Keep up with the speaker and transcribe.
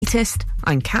latest,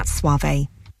 I'm Kat Suave.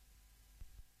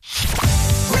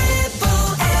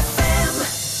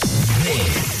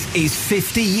 This is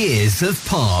 50 Years of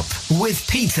Pop with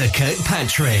Peter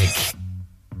Kirkpatrick.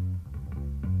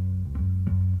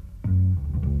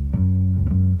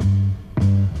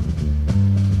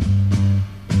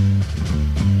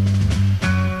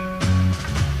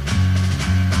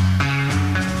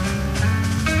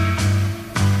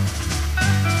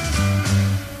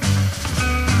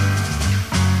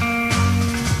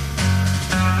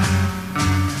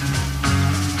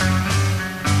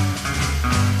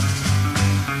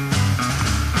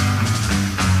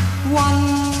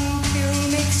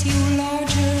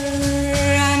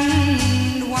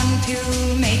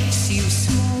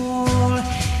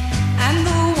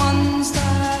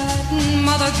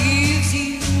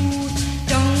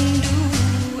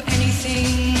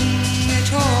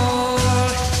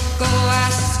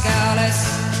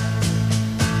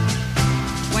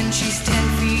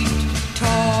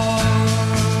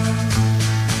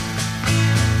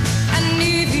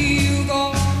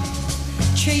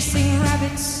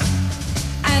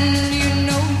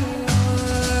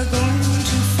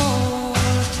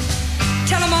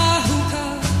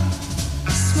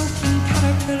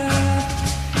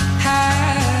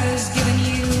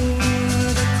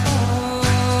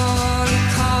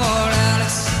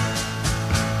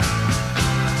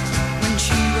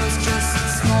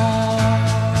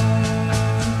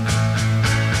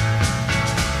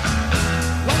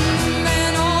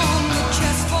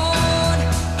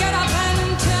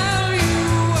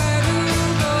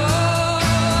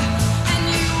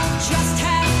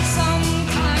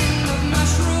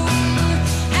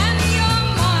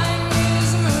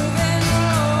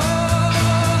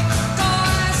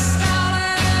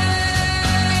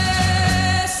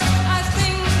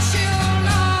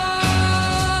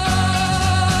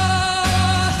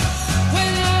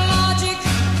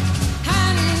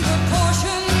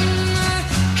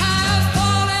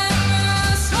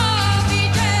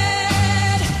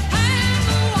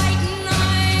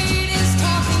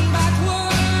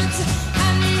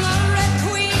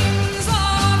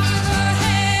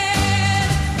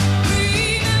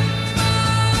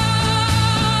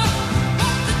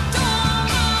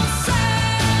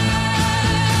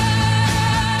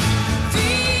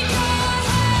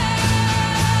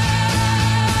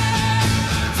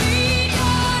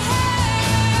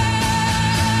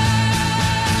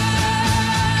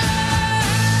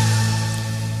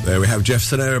 There we have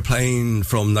Jefferson Aeroplane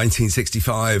from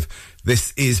 1965.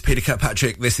 This is Peter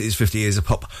Kirkpatrick. This is 50 Years of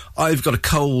Pop. I've got a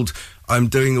cold. I'm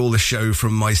doing all the show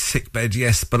from my sick bed,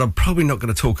 yes, but I'm probably not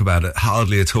going to talk about it,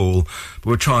 hardly at all. But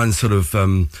we'll try and sort of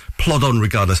plod on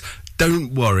regardless.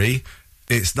 Don't worry.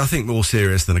 It's nothing more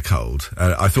serious than a cold.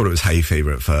 I thought it was hay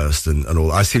fever at first and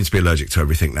all. I seem to be allergic to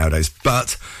everything nowadays.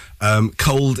 But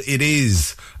cold it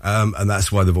is. And that's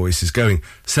why the voice is going.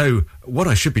 So what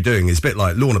I should be doing is a bit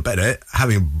like Lorna Bennett,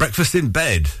 having breakfast in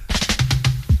bed.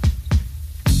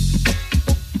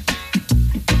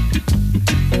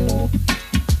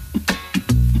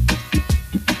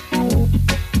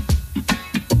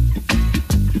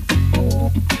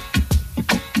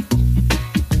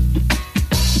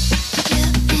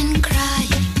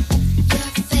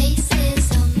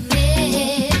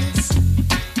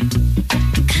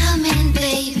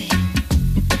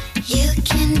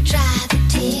 Dry the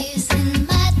tears in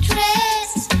my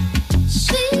dress.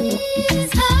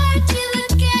 She's hard.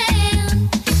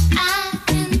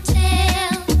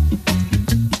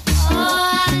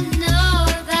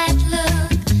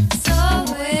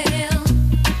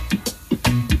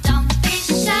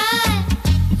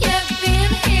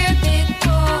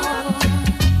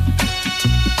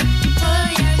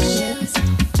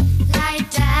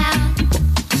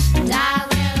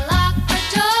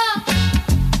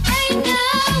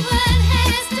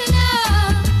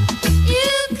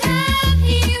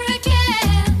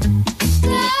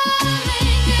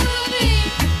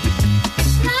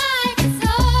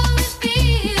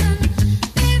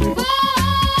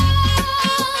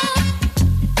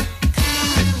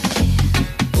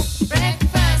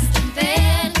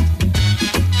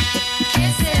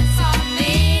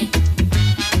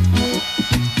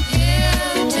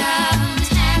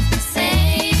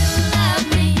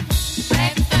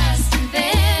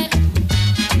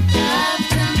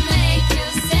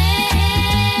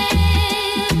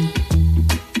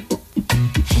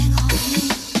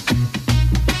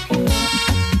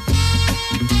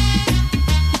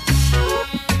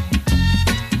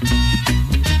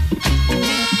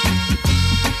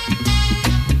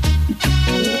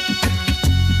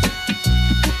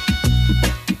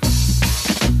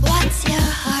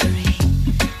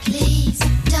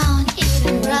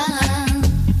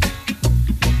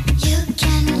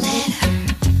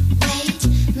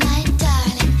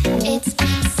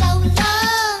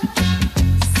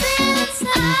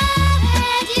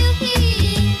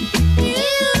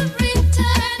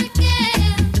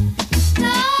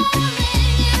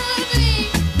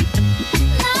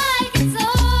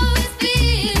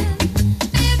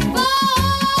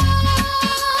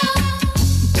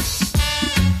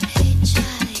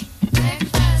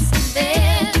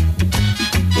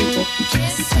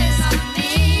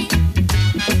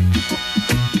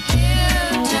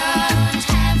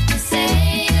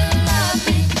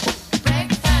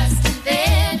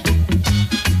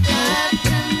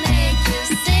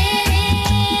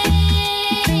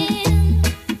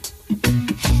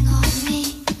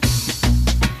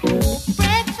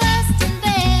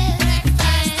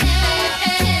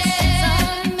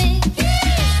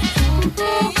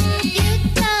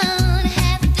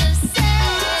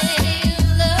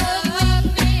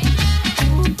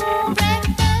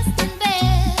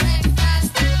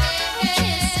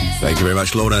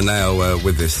 much. Lorna now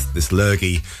with this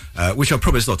lurgy, which I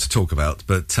promised not to talk about,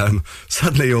 but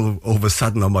suddenly all of a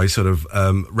sudden on my sort of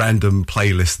random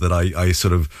playlist that I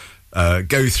sort of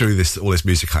go through all this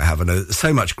music I have, and there's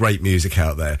so much great music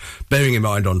out there. Bearing in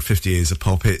mind on 50 Years of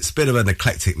Pop, it's a bit of an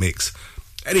eclectic mix.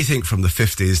 Anything from the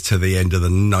 50s to the end of the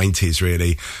 90s,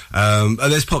 really. And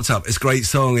this popped up. It's a great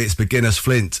song. It's Beginner's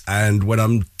Flint. And When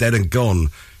I'm Dead and Gone.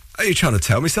 Are you trying to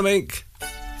tell me something?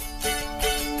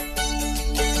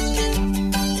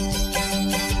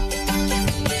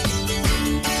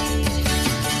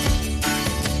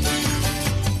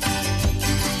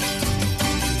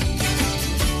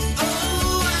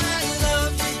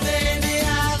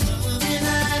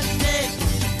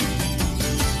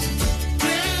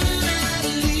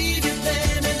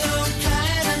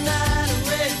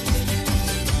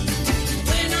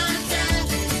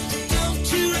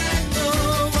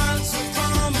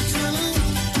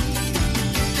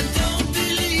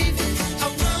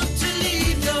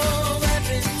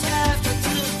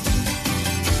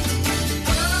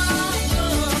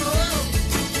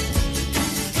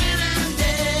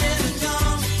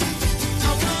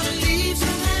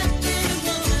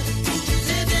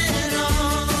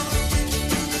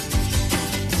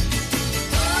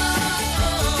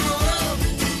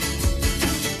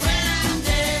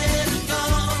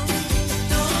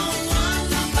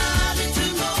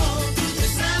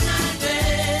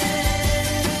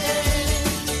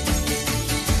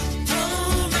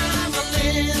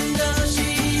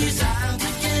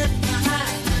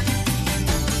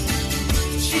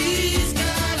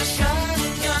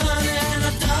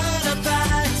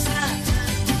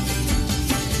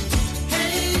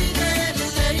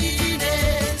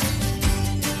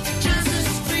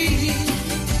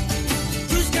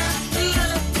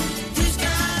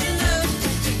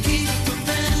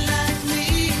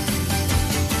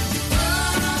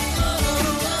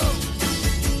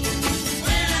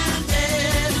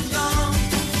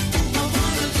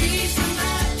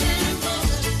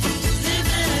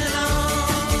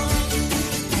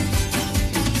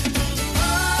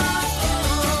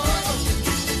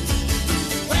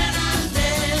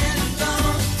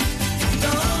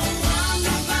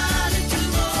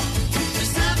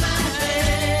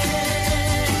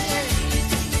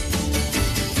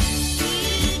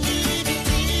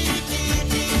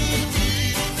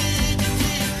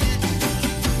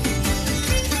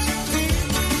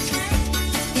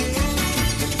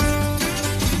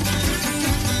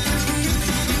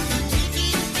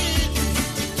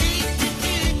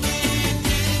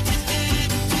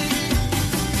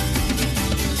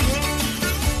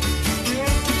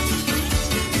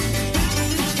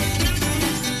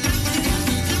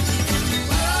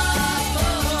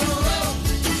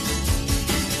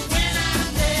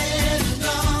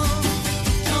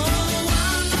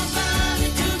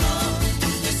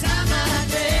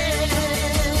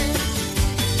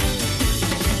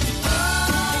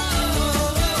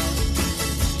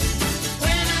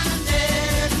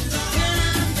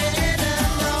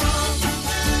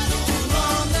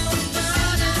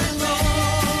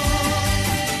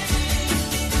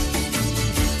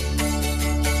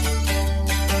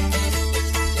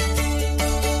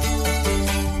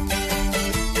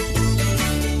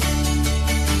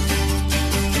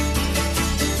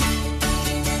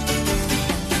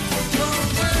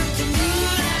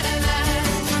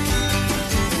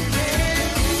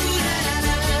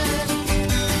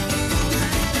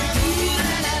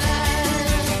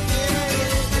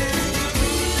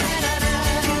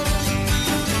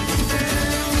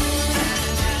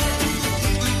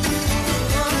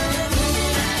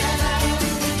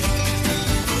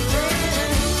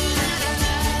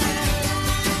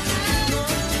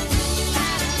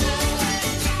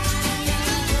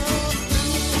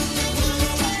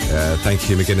 Thank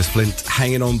you, McGuinness Flint.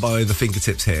 Hanging on by the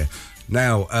fingertips here.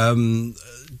 Now,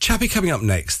 Chappie coming up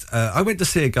next. I went to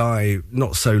see a guy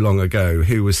not so long ago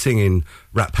who was singing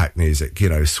Rat Pack music, you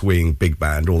know, swing, big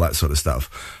band, all that sort of stuff.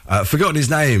 Forgotten his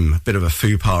name, bit of a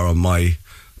faux pas on my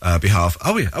behalf.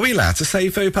 Are we allowed to say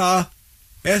faux pas?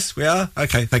 Yes, we are?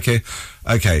 Okay, thank you.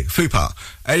 Okay, faux pas.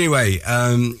 Anyway,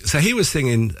 so he was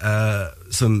singing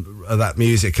some of that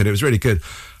music and it was really good.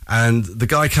 And the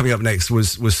guy coming up next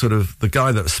was sort of the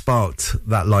guy that sparked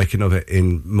that liking of it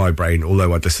in my brain,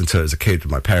 although I'd listened to it as a kid,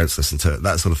 my parents listened to it,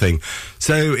 that sort of thing.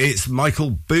 So it's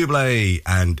Michael Bublé,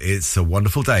 and it's a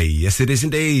wonderful day. Yes, it is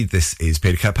indeed. This is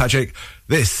Peter Kirkpatrick.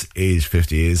 This is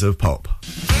 50 Years of Pop.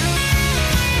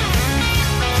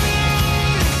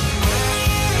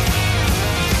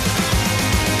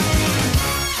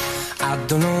 I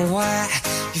don't know why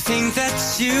you think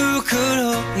that you could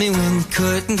help me when you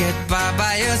couldn't get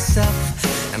by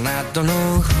yourself. And I don't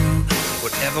know who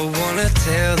would ever wanna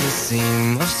tell the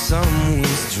seam of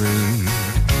someone's dream.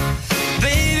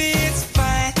 Baby, it's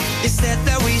fine. You said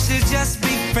that we should just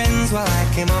be friends while I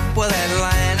came up with that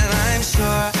line, and I'm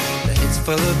sure that it's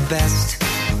for the best.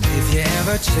 If you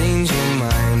ever change your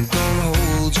mind, don't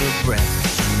hold your breath.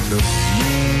 Look,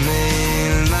 you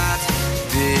may not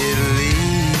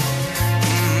believe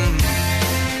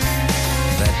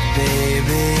that,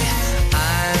 baby,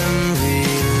 I'm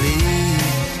relieved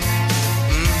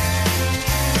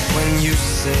when you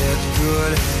said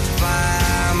goodbye.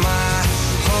 My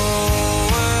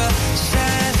whole world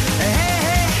shined. Hey,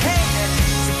 hey, hey,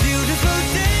 it's a beautiful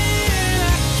day and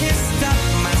I can't stop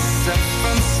myself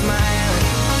from smiling.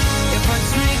 If I'm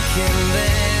drinking,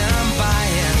 then I'm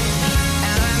buying,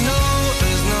 and I know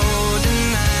there's no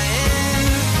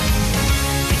denying.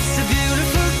 It's a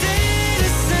beautiful day, the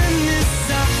sun is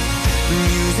up, the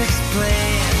music's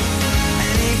playing,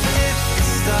 and even if it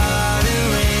started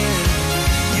raining,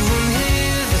 you won't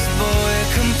hear this boy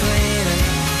complaining,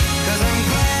 'cause I'm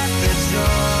glad that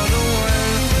you're the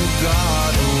one who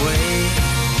got away.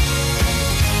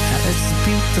 It's a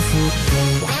beautiful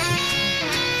day.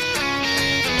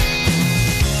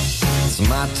 It's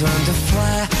my turn to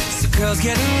fly. So girls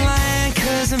get in line,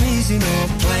 'cause I'm easy, no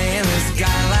playing this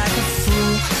guy like a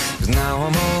fool. 'Cause now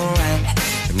I'm alright.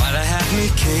 You might have had me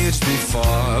caged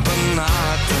before, but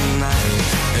not tonight.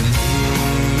 And you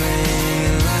may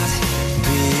not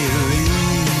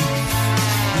believe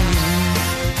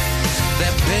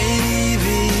that,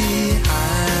 baby,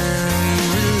 I'm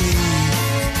relieved.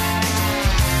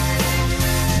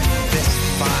 This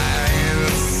fire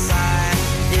inside,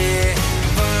 it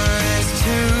burns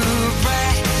too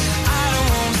bright. I don't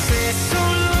want to stay so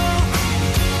long.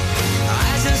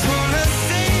 I just want to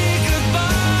say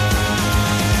goodbye.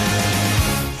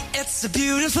 It's a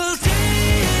beautiful day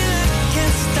and I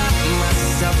can't stop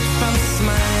myself from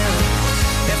smiling.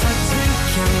 If I'm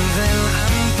drinking, then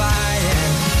I'm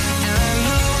buying, and I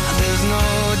know there's no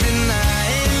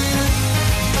denying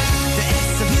that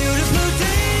it's a beautiful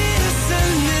day. The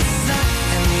sun is up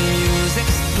and the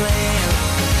music's playing,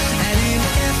 and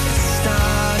even if it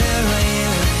started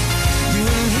raining, you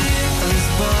wouldn't hear this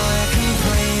boy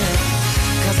complaining,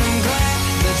 'cause I'm glad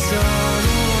that you're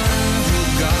the one who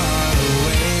got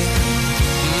away.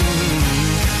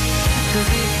 'Cause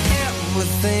if you ever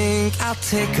think I'll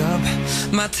take up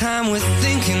my time with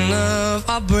thinking of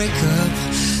our breakup,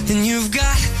 then you've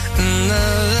got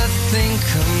another thing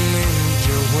coming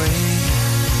your way.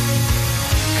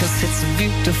 'Cause it's a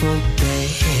beautiful day.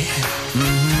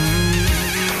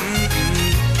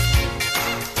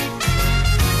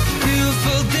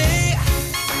 Beautiful day.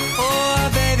 Oh,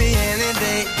 baby, any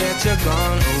day that you're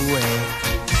gone away.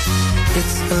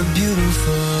 It's a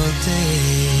beautiful day.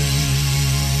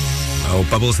 Oh,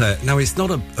 Bubbles there. No, it's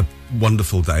not a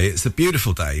wonderful day. It's a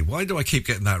beautiful day. Why do I keep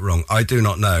getting that wrong? I do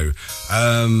not know.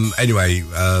 Anyway,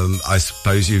 I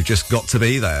suppose you've just got to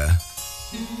be there.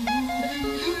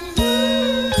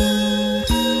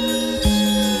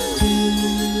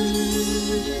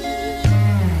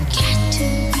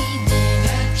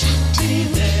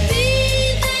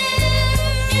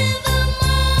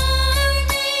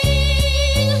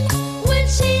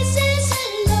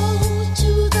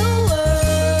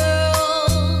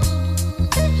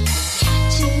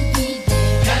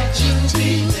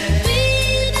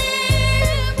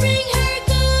 Bring her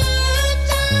good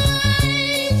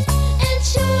times and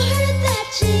show her that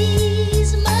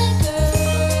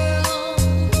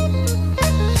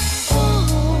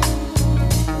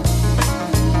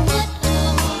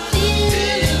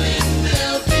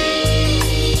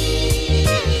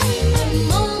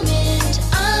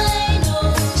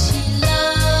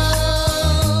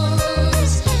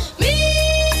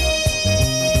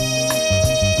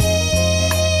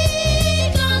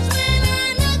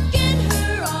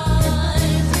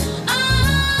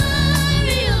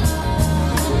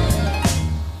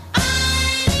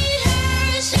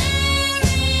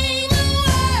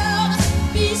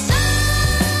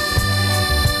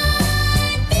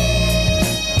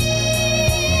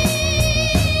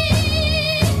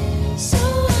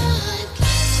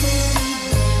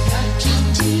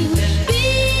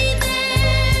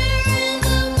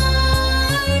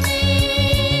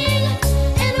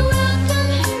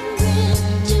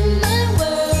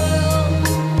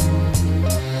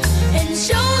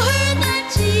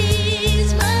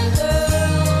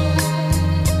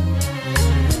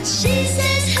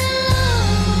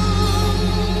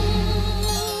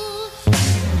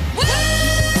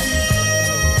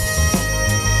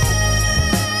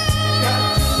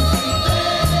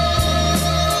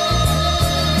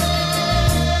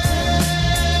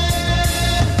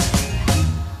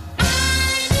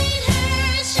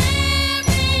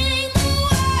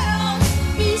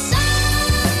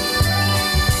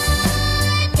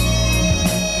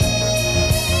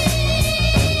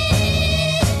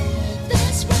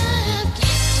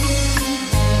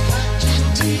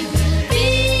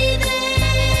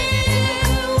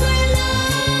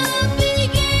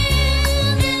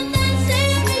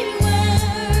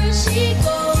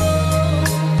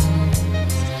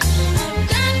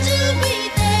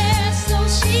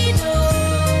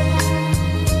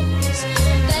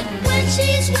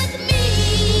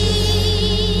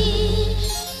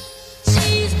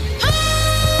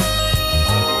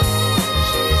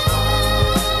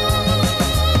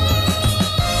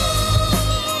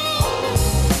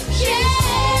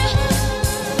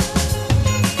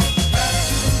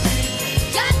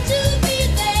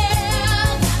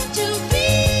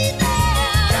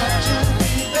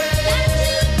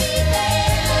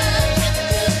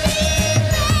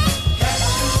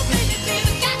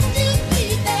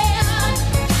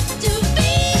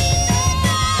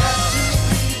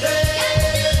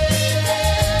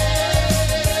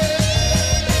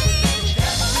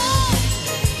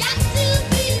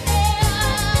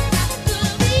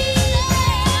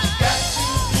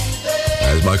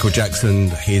Michael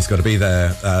Jackson, He's Got to Be There.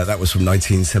 That was from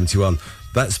 1971.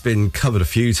 That's been covered a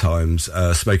few times.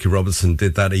 Smokey Robinson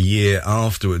did that a year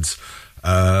afterwards.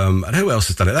 And who else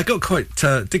has done it? That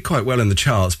got did quite well in the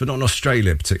charts, but not in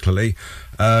Australia particularly.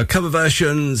 Cover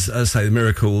versions, say the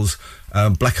Miracles,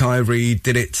 Black Ivory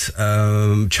did it,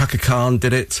 Chaka Khan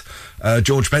did it,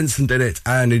 George Benson did it,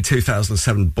 and in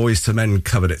 2007 Boyz II Men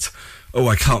covered it. Oh,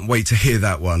 I can't wait to hear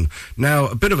that one. Now,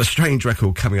 a bit of a strange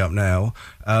record coming up now.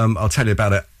 I'll tell you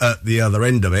about it at the other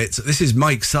end of it. This is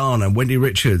Mike Sarn and Wendy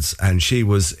Richards, and she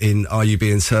was in Are You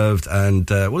Being Served, and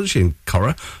wasn't she in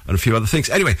Cora and a few other things?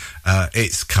 Anyway,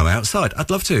 it's Come Outside. I'd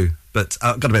love to, but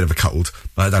I've got a bit of a cold,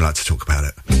 but I don't like to talk about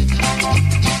it.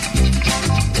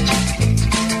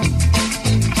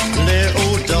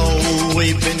 Little doll,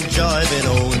 we've been jiving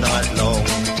all night long.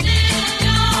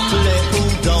 Little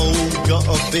doll, got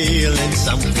a feeling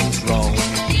something's wrong.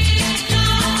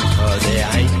 It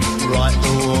ain't right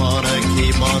to wanna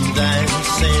keep on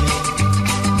dancing.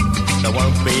 There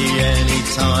won't be any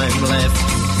time left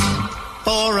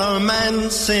for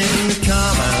romancing.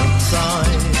 Come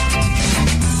outside,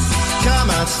 come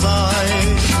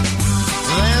outside.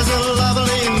 There's a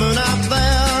lovely moon out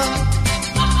there.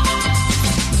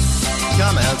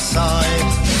 Come outside,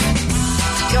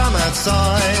 come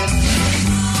outside.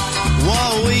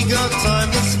 While we got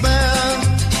time to spare.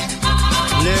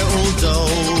 Little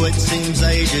doll, it seems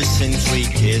ages since we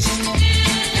kissed.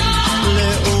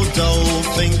 Little doll,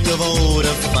 think of all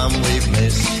the fun we've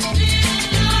missed.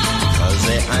 'Cause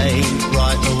it ain't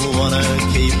right to wanna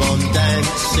keep on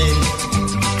dancing.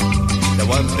 There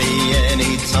won't be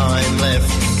any time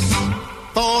left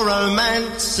for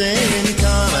romancing.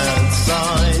 Come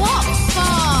outside. What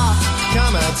for?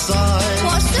 Come outside.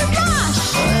 What's the rush?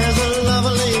 There's a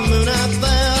lovely moon out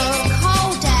there.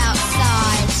 Cold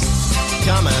outside.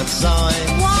 Come outside.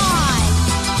 Why?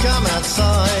 Come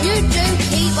outside. You do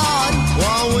keep on.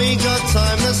 While we got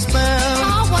time to spare.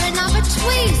 I want another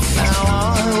twist. Now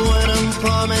I went and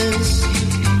promised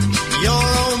your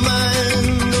old man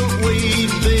that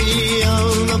we'd be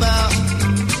home about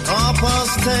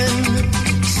 10:30.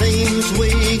 Seems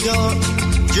we got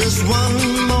just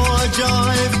one more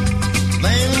drive,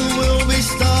 then we'll be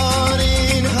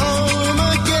starting home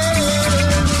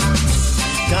again.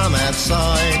 Come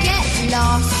outside. Get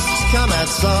lost. Come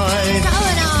outside. Go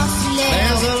and ask Lil.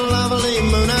 There's a lovely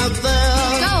moon out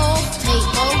there. Go off,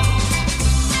 people.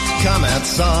 Come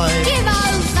outside. Give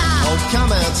over. Oh,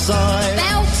 come outside.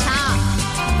 Belt up.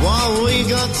 While we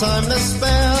got time to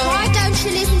spare. Why don't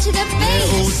you listen to the beat?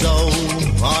 Little doll,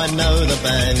 I know the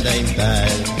band ain't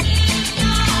bad.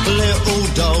 Little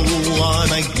doll,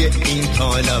 I'm a-getting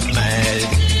kind of mad.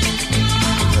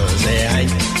 'Cause it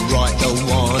ain't right to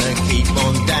wanna keep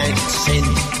on dancing.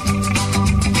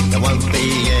 There won't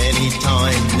be any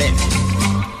time left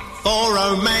for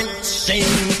romancing.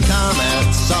 Come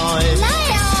outside. Lay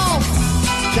off.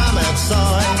 Come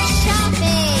outside. Shut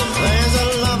me. There's a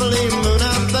lovely moon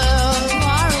out there.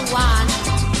 Tomorrow one.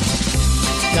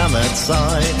 Come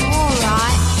outside. All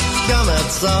right. Come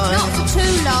outside. Not for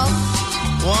too long.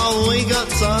 Well, we got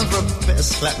time for a bit of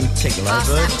slap and tickle, I'll eh,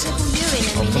 bird? slap tickle you in a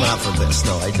I'm minute. coming out for a bit of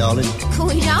snow, eh, darling?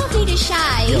 Cool, you don't need a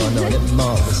shave. Yeah, I know, it's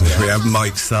marvellous. We have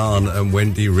Mike Sarn and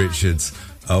Wendy Richards.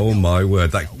 Oh my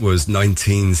word, that was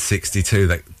 1962.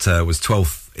 That was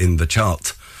 12th in the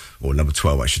chart, or number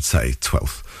 12, I should say,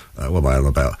 12th. What am I on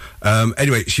about?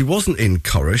 Anyway, she wasn't in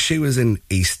Chorus. She was in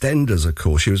EastEnders, of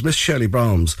course. She was Miss Shirley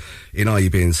Brahms in Are You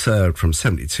Being Served from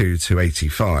 72 to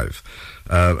 85.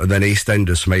 And then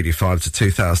EastEnders from 85 to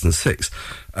 2006.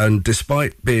 And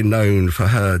despite being known for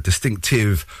her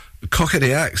distinctive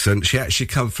Cockney accent, she actually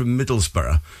come from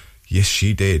Middlesbrough. Yes,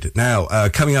 she did. Now,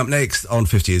 coming up next on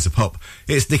 50 Years of Pop,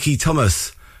 it's Nikki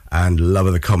Thomas and Love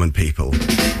of the Common People.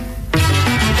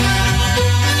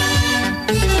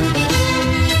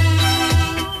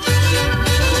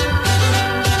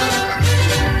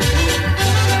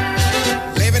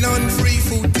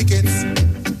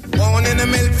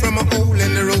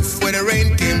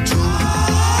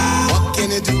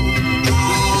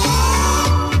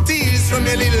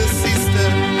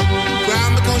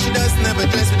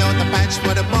 much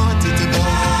for the party to go.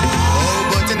 Oh,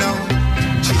 but you know,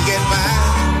 she get by.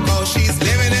 Oh, she's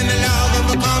living in the love of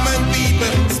the common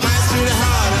people. Smiles through the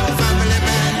heart of a family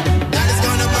man. That is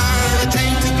gonna buy her a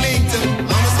drink to cling to.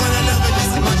 Mama's gonna love her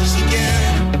just as much as she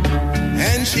can.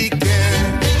 And she can.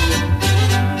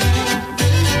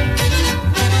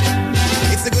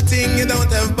 It's a good thing you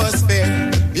don't have bus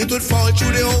fare. It would fall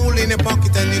through the hole in your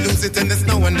pocket and you lose it in the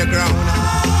snow underground.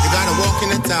 You gotta walk in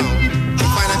the town to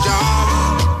find a job,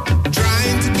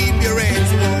 trying to keep your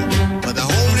ends warm. But the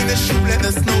hole in the shoe let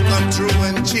the snow come through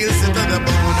and chills it to the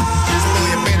bone. So now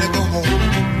you better go home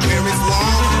where it's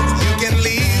warm, so you can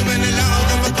live in the love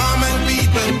of the common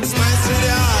people. Smiles through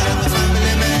the heart of a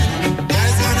family man.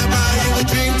 Daddy's gonna buy you a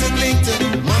drink to cling to.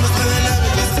 Mama's gonna love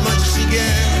you just as much as she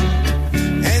can.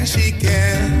 And she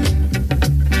can.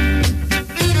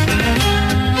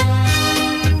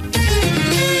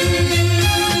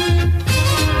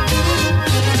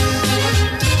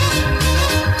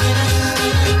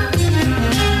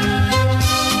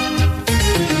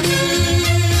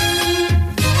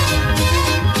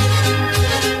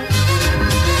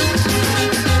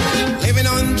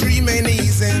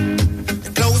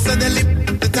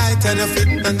 And the fit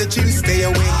and the chill stay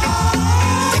away.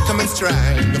 Take them in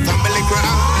stride, the family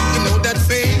ground. You know that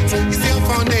faith is your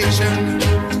foundation.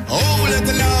 Oh, let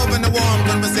the love and the warm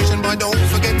conversation, but don't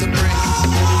forget to pray.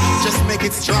 Just make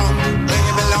it strong where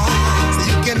you belong, so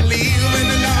you can live in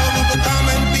the love of the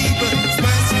common people.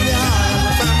 Smile through the heart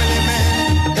of a family man.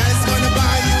 Daddy's gonna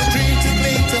buy you a drink to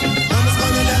cling to. Mama's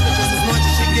gonna love you just as much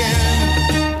as she can.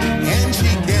 And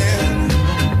she can.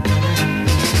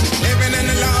 Living in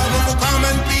the love of the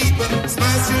common people.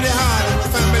 Smiles through the heart of a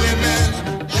family man.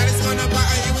 That is gonna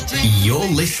buy you a drink.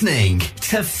 You're listening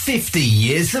to 50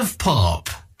 Years of Pop.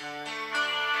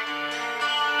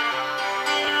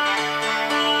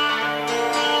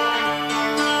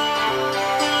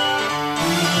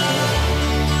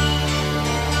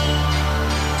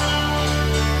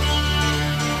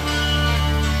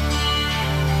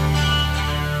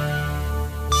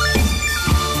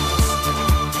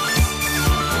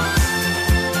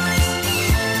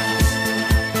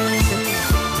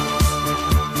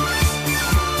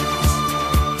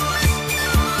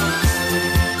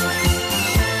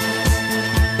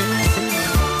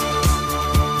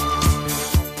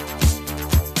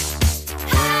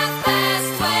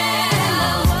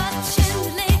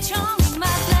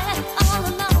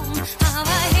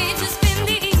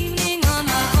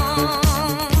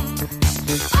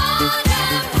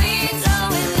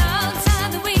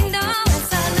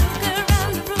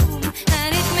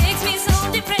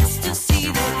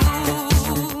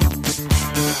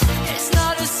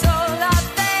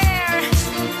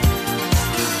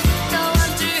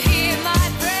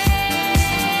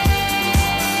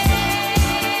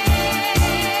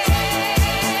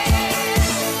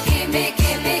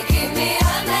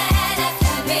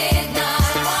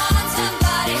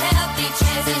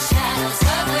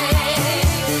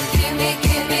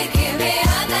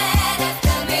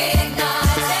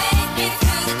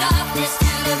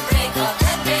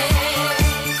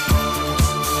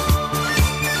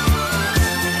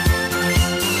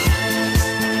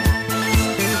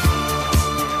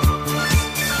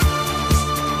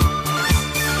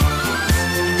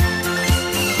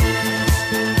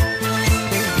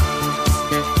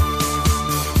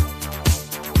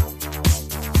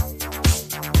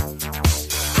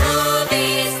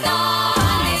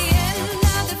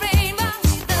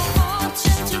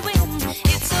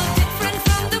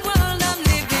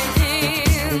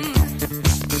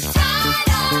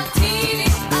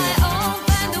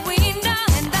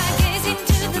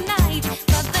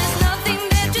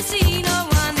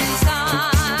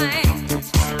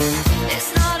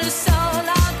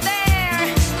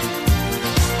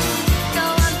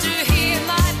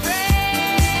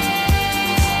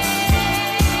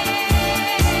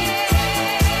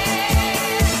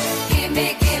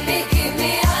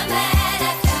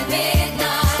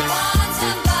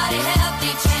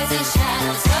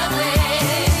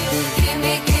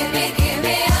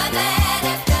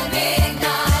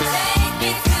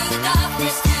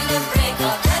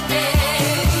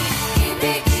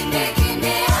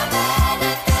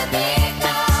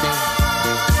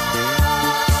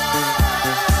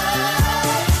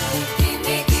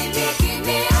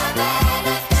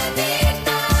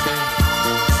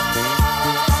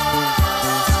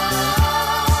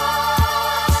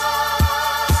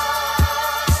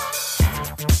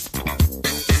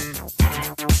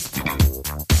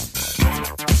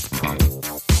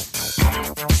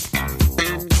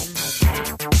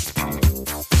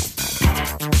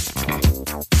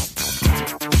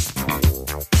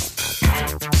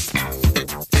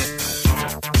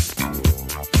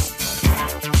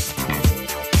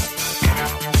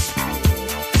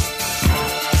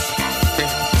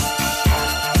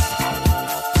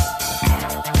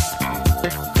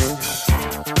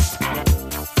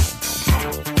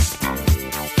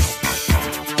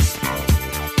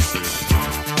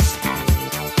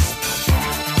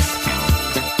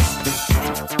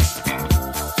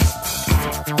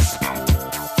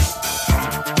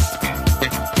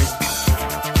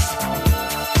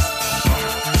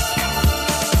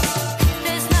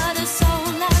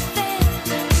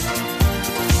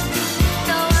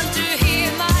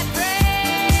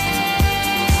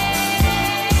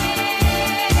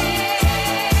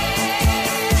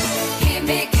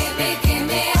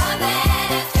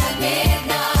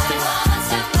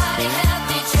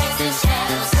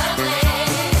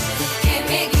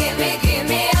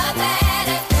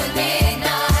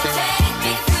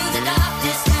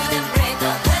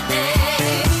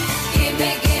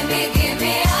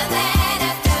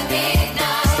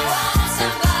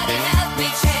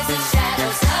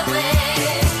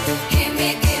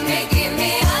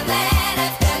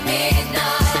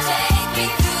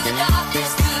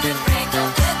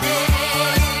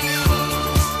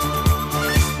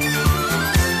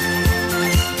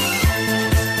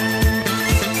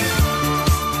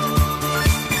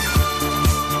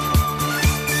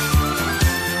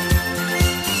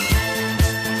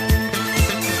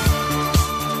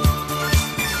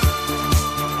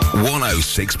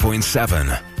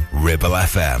 106.7 Ribble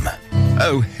FM.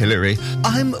 Oh, Hilary,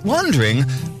 I'm wondering,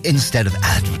 instead of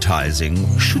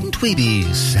advertising, shouldn't we be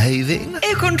saving?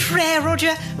 Au contraire,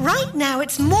 Roger. Right now,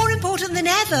 it's more important than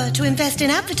ever to invest in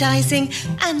advertising,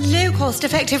 and low-cost,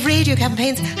 effective radio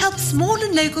campaigns help small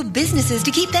and local businesses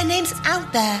to keep their names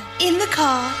out there. In the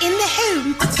car, in the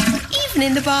home, even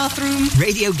in the bathroom.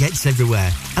 Radio gets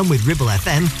everywhere, and with Ribble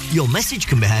FM, your message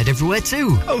can be heard everywhere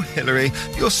too. Oh, Hilary,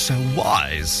 you're so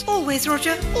wise. Always,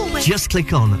 Roger, always. Just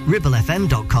click on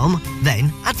ribblefm.com,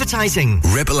 then advertising.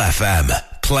 Ribble FM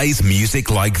plays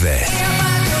music like this.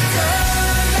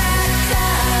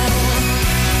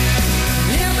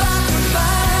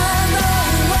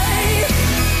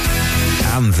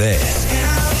 And this.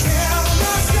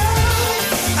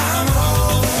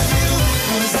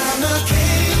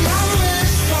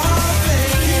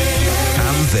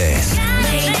 And this.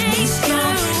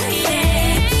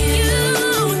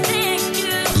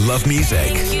 Love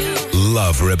music.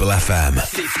 Love Ribble FM.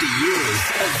 50 years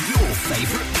of your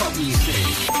favourite pop music.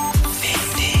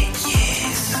 50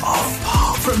 years of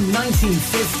pop. From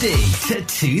 1950 to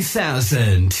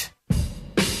 2000.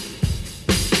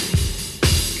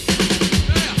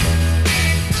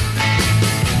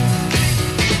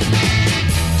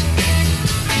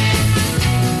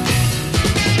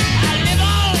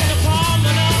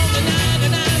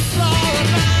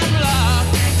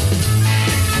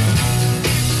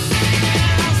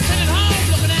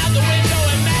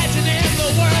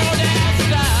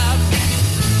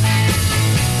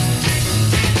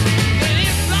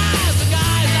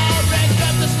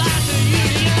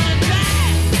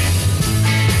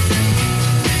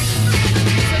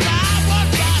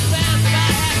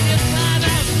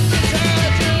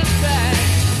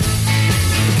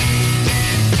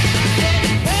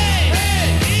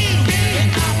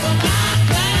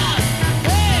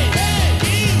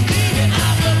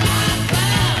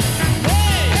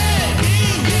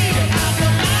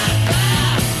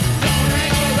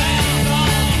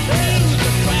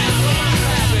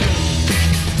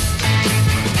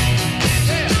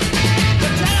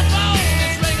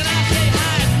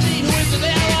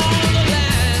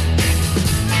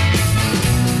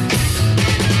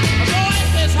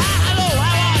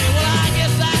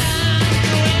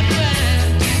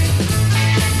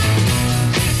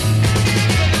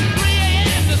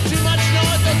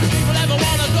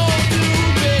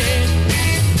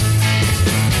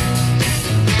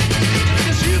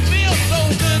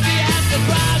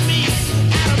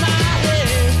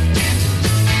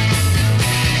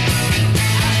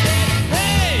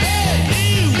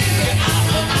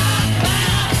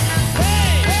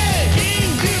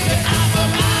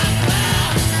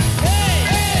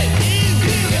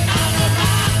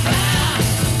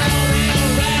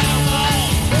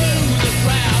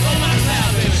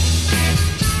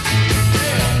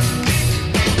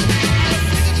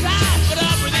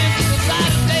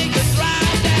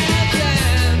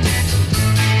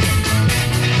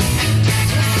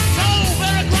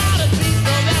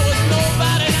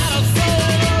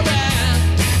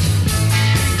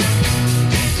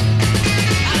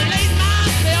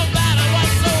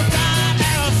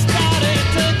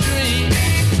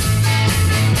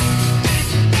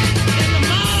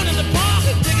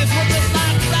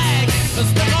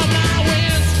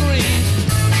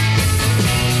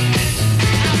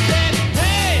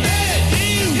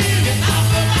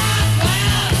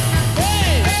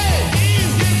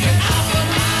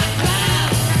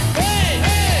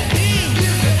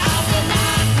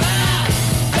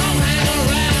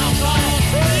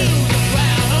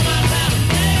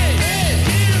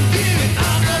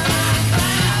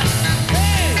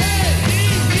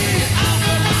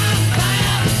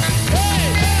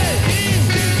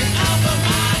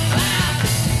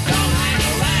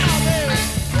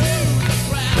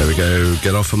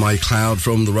 Get Off of My Cloud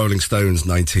from the Rolling Stones,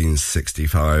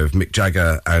 1965. Mick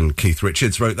Jagger and Keith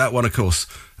Richards wrote that one, of course.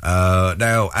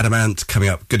 Now, Adamant coming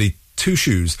up, goody two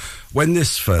shoes. When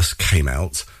this first came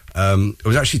out, it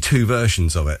was actually two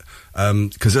versions of it.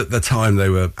 Because at the time,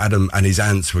 Adam and his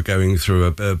aunts were going through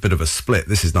a bit of a split.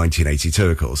 This is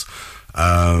 1982, of course.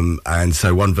 And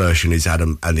so one version is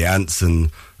Adam and the Ants,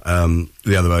 and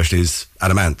the other version is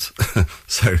Adamant.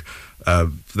 So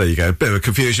there you go. A bit of a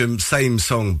confusion. Same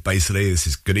song, basically. This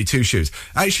is Goody Two Shoes.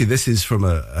 Actually, this is from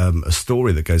a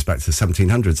story that goes back to the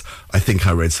 1700s. I think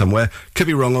I read somewhere. Could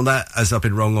be wrong on that, as I've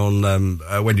been wrong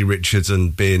on Wendy Richards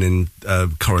and being in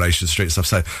Coronation Street and stuff.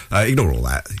 So ignore all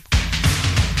that.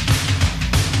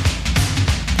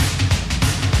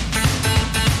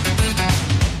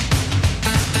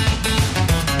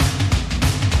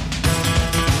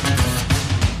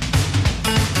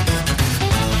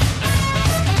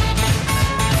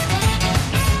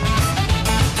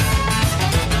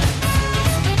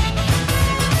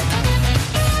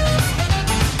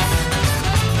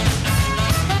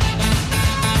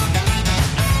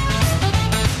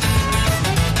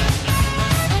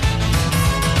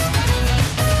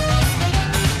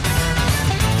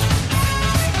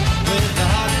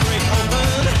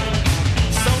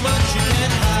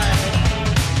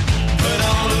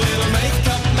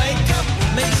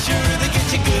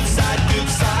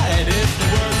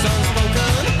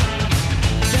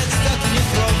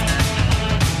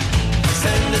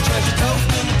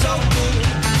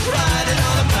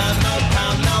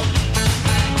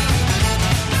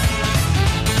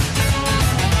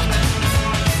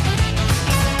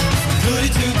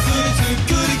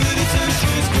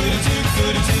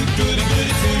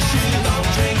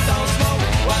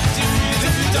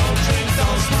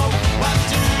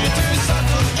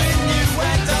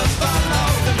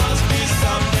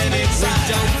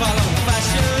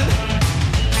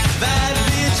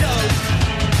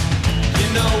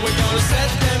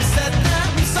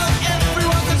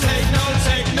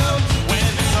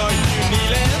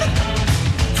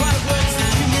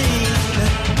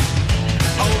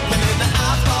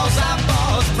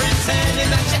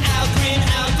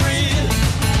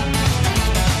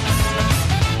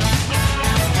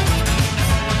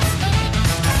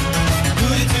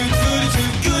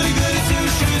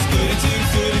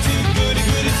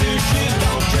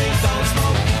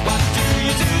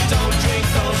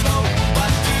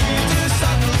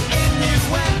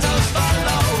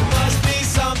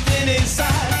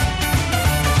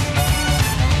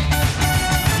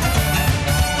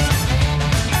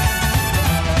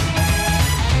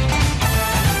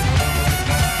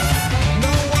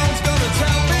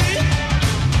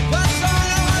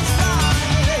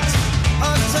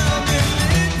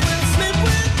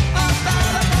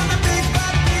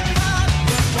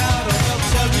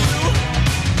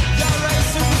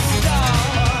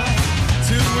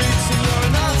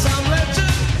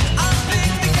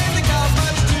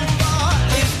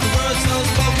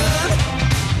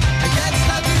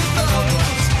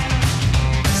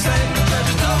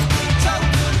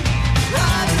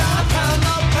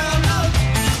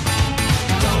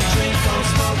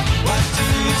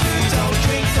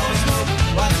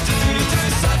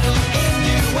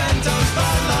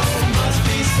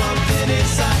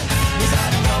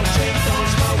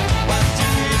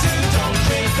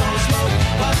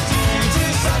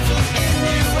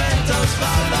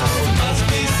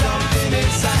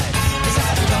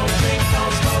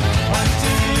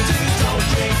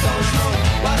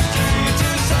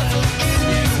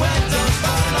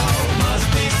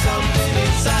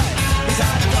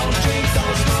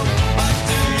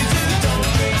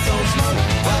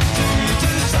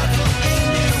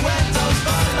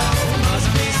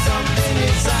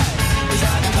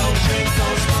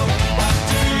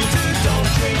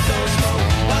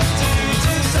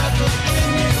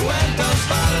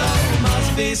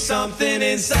 be something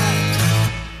inside.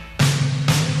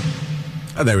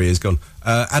 Oh, there he is, gone.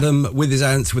 Adam, with his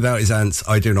ants, without his ants,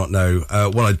 I do not know.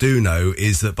 What I do know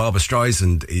is that Barbra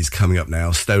Streisand is coming up now,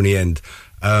 Stony End.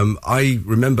 I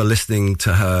remember listening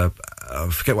to her, I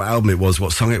forget what album it was,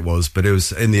 what song it was, but it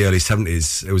was in the early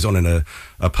 70s. It was on in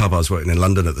a pub I was working in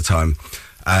London at the time.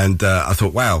 And I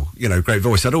thought, wow, you know, great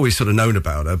voice. I'd always sort of known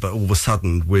about her, but all of a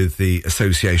sudden, with the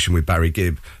association with Barry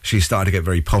Gibb, she started to get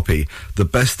very poppy. The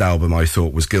best album, I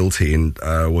thought, was Guilty in,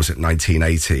 was it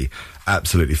 1980?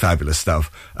 Absolutely fabulous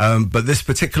stuff. But this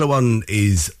particular one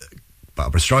is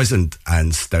Barbra Streisand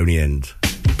and Stony End.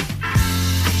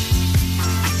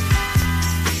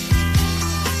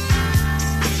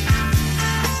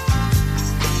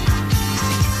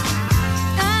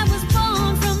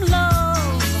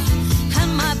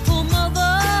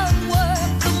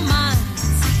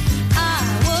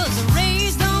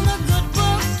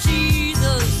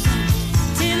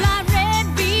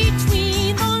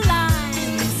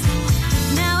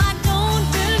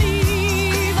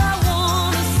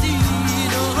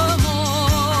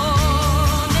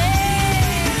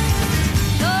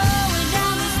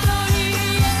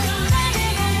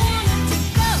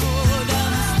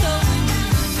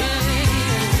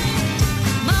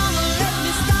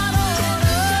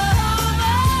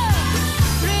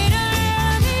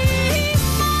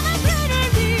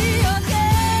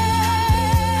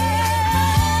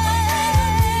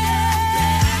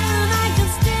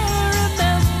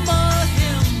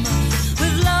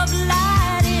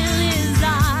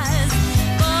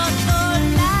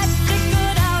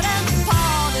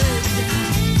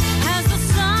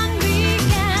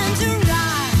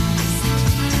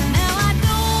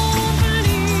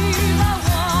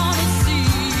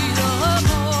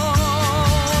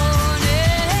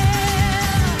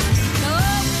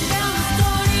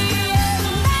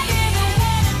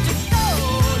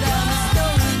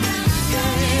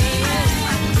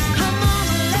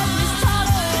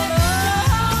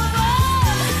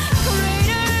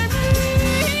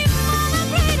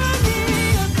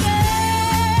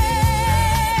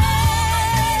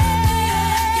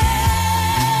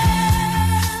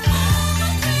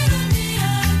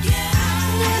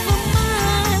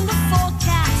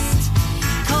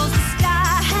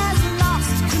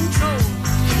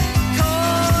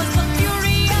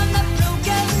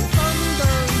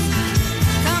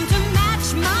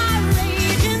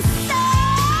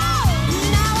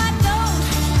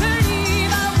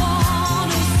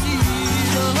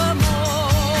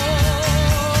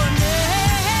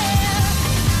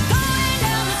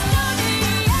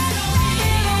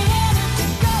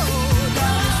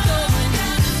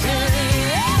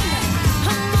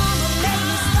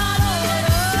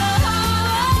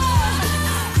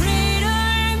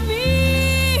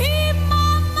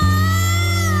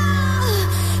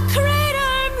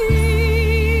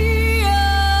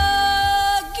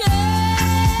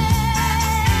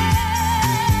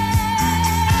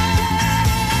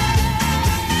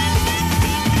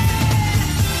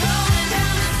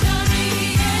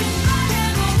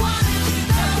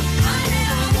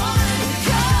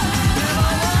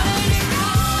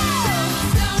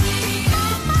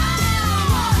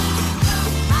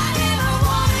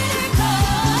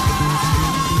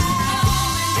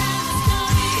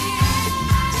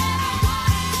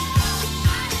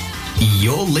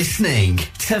 You're listening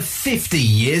to 50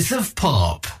 Years of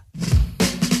Pop.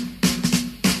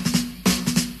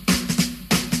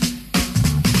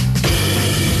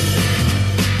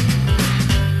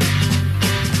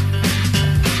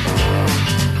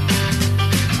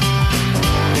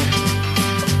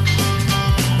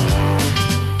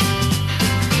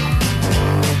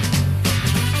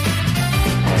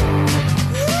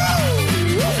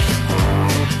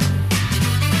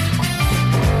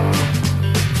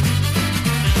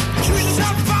 Treat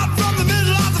yourself out from the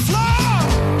middle of the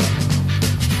floor.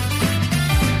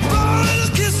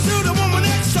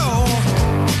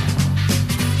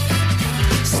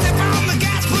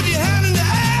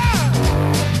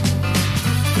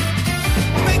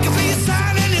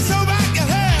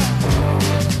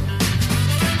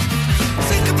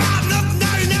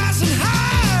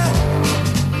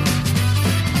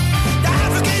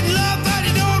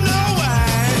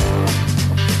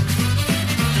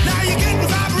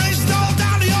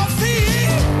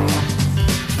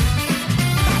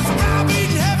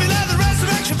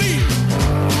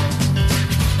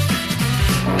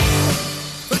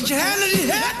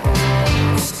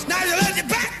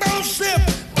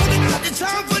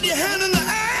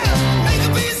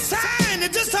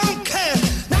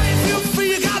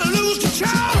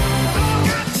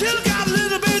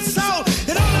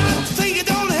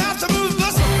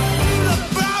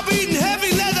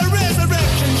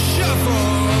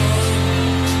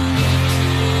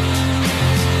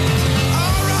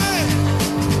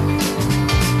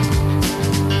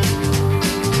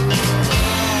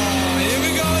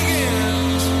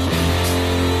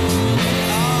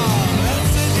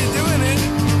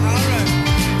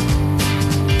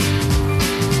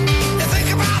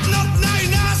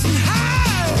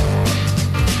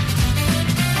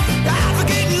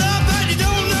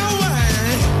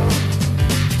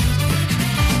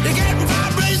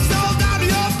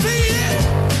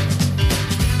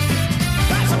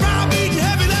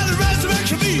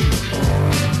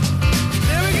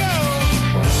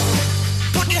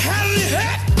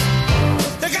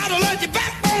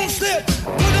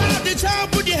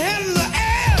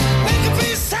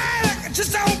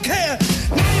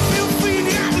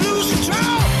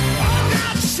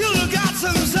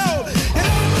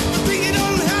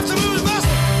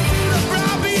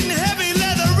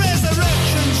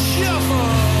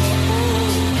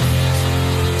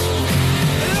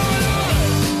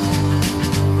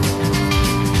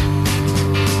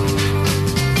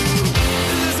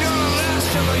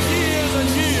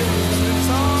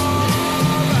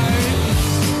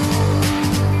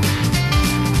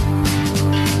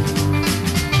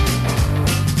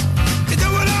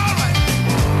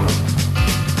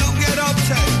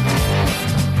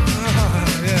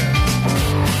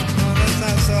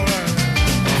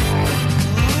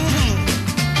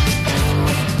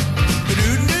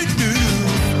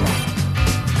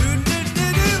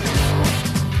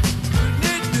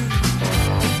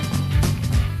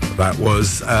 That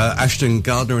was Ashton,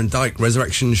 Gardner and Dyke,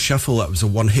 Resurrection Shuffle. That was a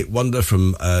one-hit wonder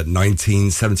from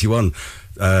 1971.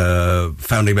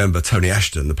 Founding member Tony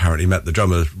Ashton apparently met the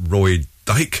drummer Roy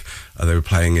Dyke. They were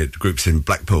playing at groups in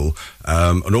Blackpool,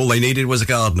 and all they needed was a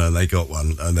gardener, and they got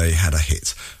one, and they had a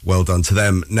hit. Well done to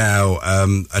them. Now,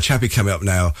 a chappie coming up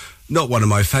now, not one of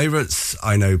my favourites.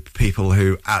 I know people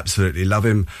who absolutely love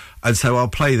him, and so I'll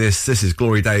play this. This is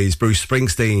Glory Days, Bruce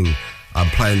Springsteen. I'm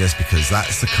playing this because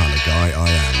that's the kind of guy I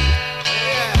am.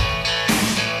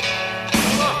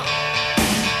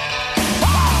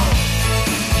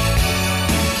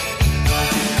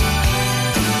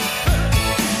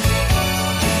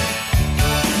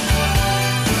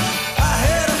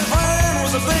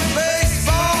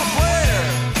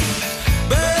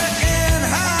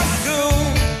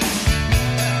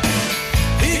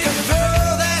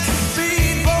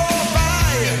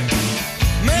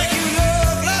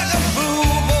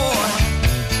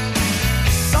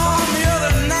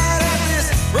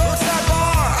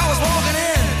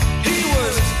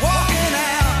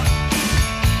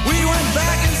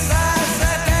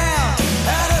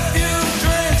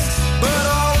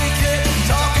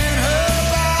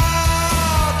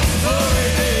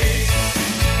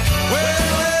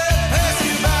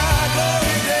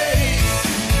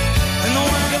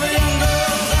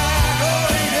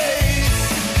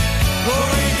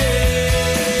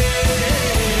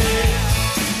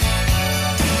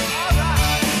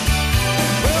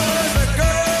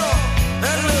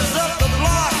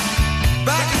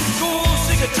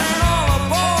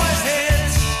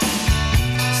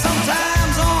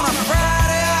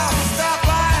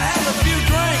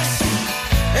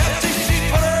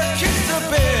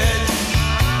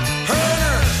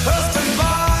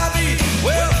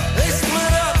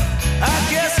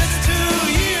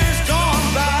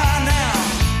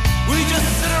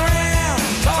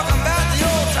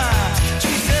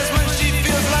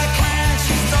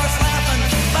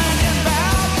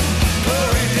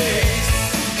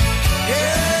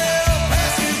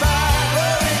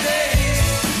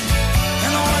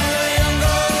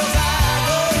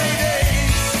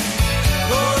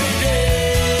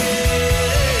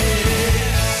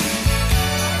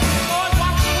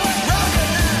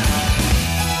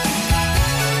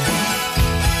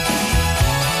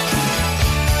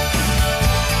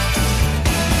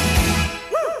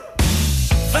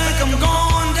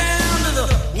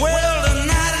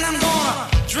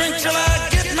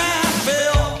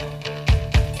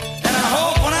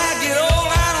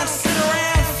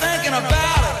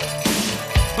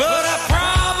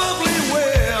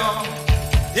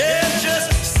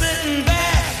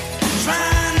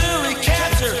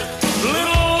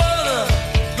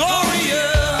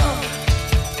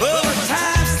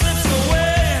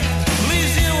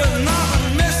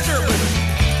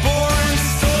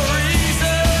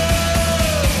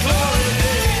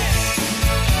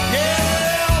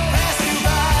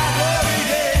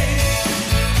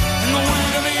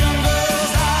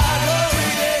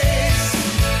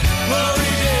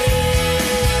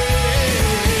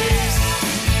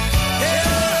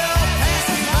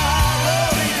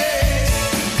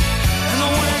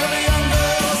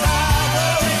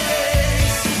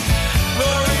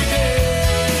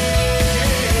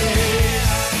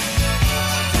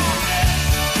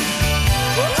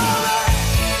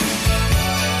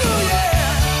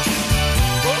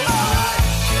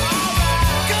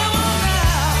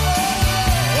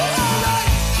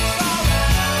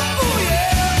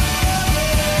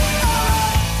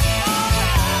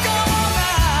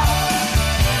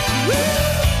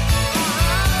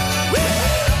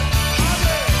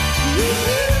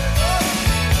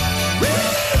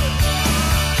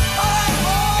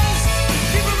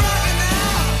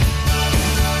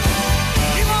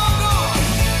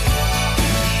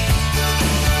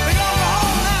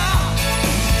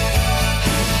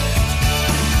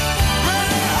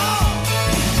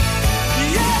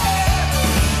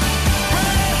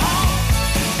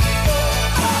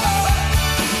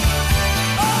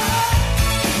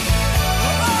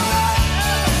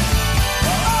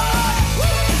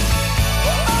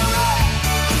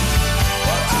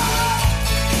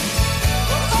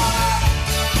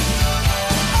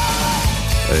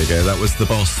 That was the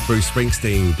boss, Bruce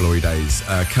Springsteen, Glory Days.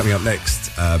 Coming up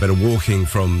next, a bit of walking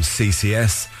from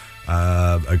CCS,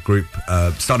 a group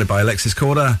started by Alexis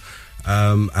Corder,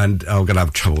 and I'm going to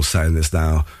have trouble saying this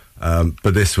now,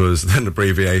 but this was an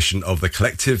abbreviation of the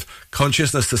Collective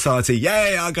Consciousness Society.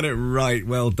 Yay, I got it right.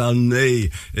 Well done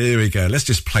me. Here we go. Let's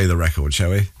just play the record,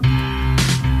 shall we?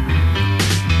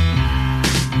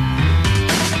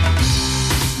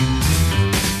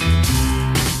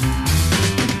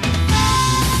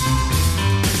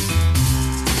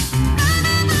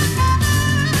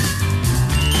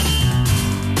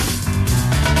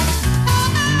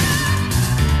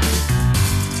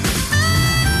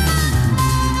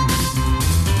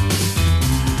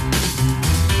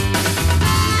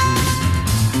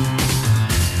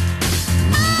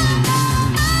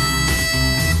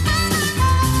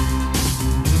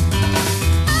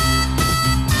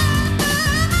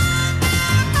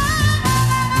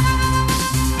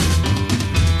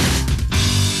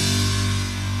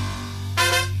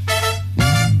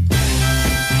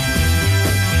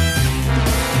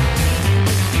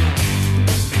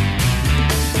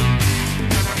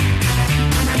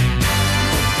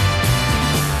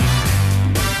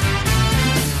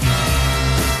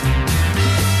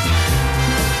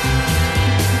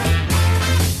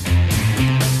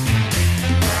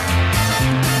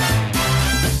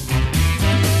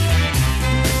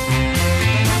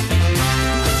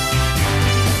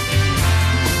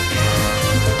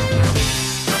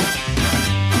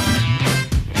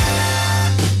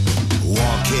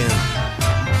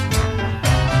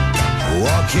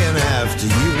 walking after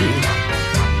you.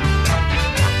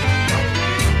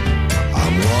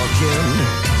 I'm walking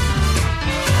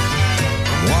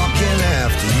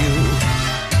after you.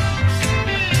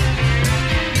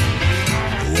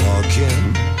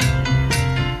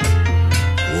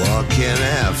 Walking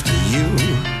after you.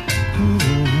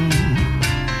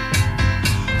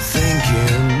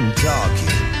 Thinking,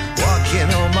 talking, walking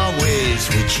on my ways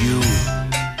with you.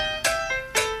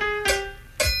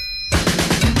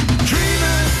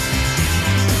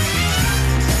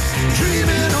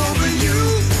 Dreaming over you.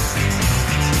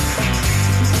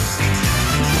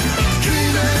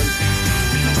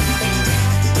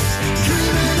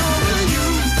 Dreaming over you.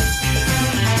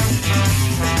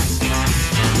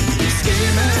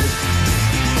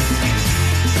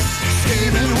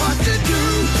 Scheming what to do.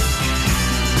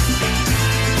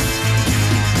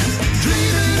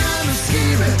 Dreaming and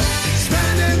scheming,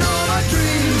 spending all my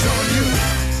dreams on you.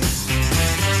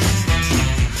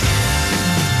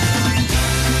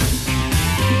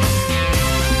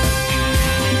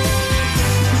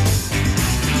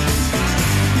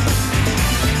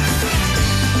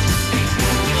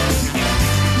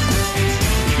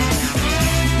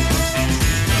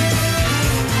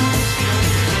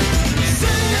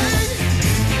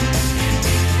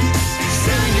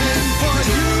 Singing for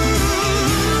you.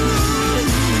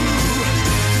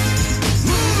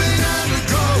 Moving and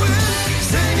growing,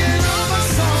 singing all my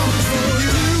songs for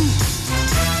you.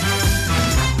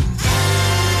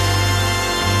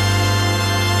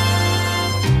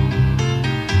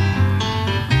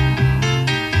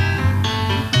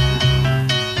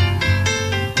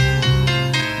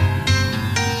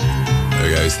 There we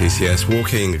go, it's DCS.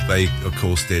 Walking, they, of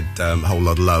course, did Whole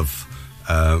Lot of Love,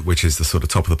 which is the sort of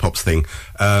top of the pops thing.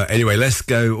 Anyway, let's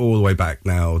go all the way back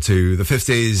now to the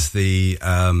 50s, the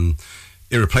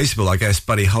irreplaceable, I guess,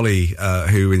 Buddy Holly,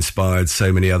 who inspired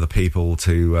so many other people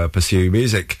to pursue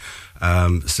music.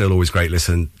 Still always great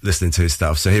listening to his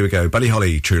stuff. So here we go, Buddy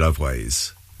Holly, True Love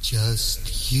Ways.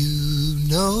 Just you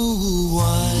know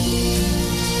why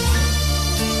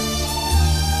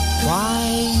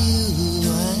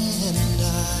you and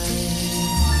I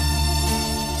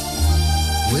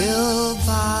will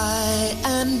by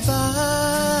and by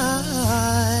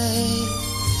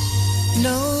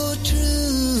know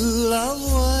true love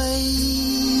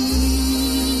ways.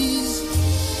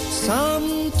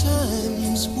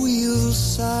 Sometimes we'll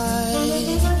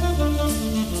sigh,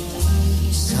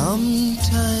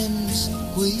 sometimes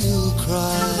we'll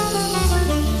cry,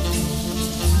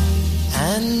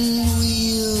 and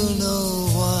we'll know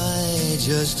why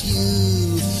just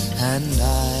you and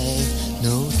I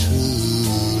know true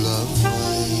love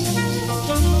ways.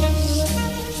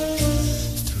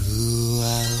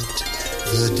 Throughout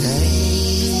the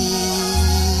days,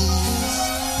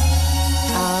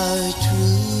 our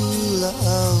true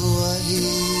love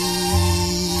ways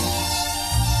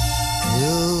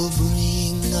will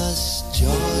bring us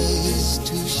joys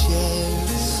to share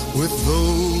with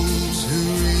those who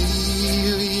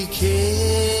really care.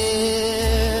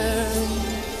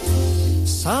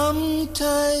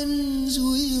 Sometimes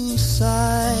we'll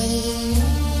sigh,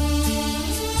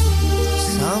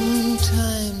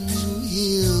 sometimes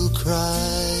we'll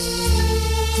cry,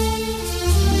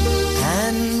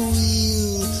 and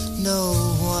we'll know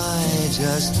why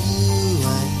just you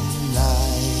and I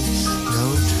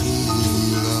know true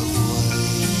love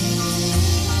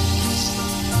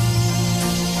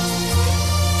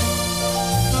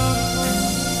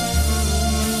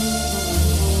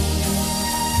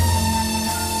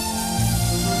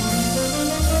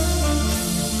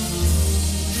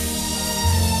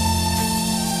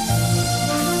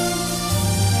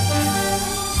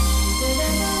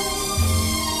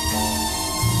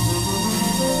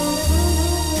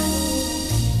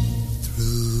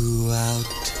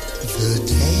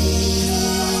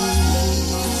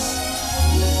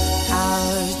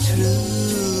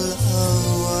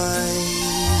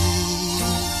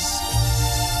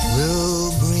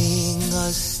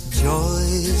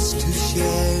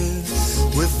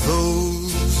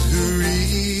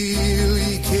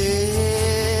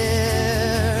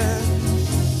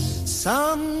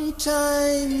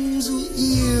Sometimes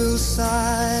we'll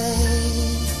sigh,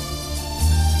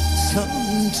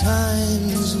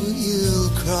 sometimes we'll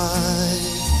cry,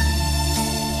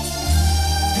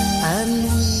 and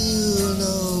we'll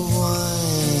know why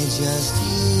just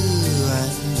you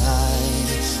and I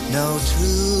know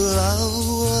true love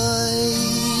ways.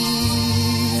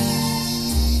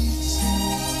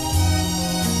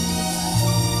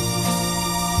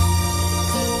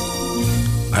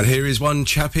 And here is one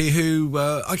chappie who,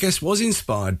 I guess, was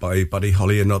inspired by Buddy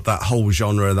Holly and not that whole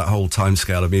genre, that whole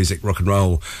timescale of music, rock and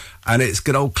roll. And it's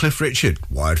good old Cliff Richard,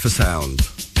 Wired for Sound.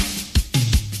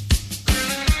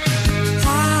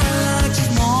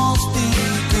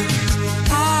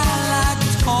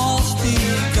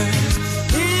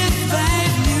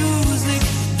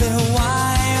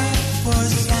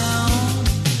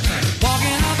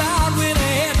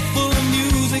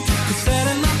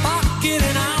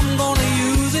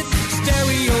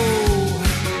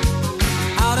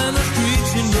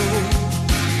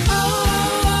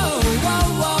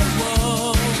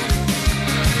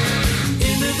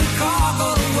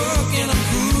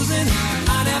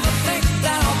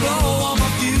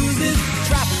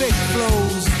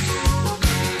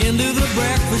 Into the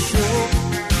breakfast show.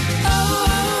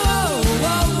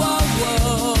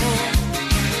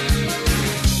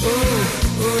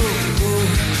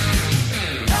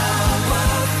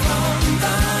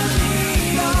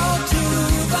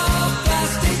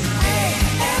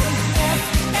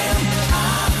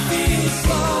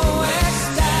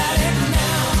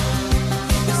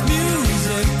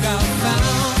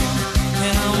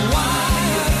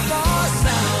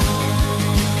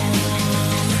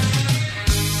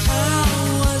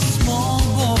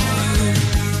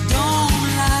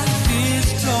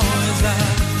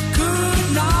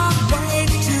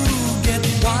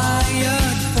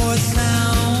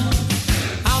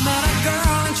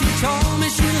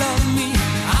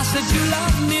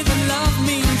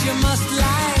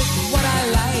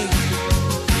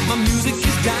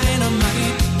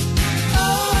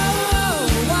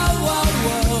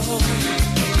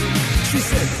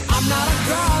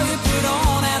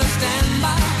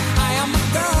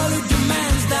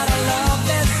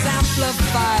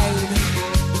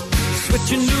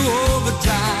 Switching to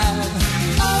overdrive.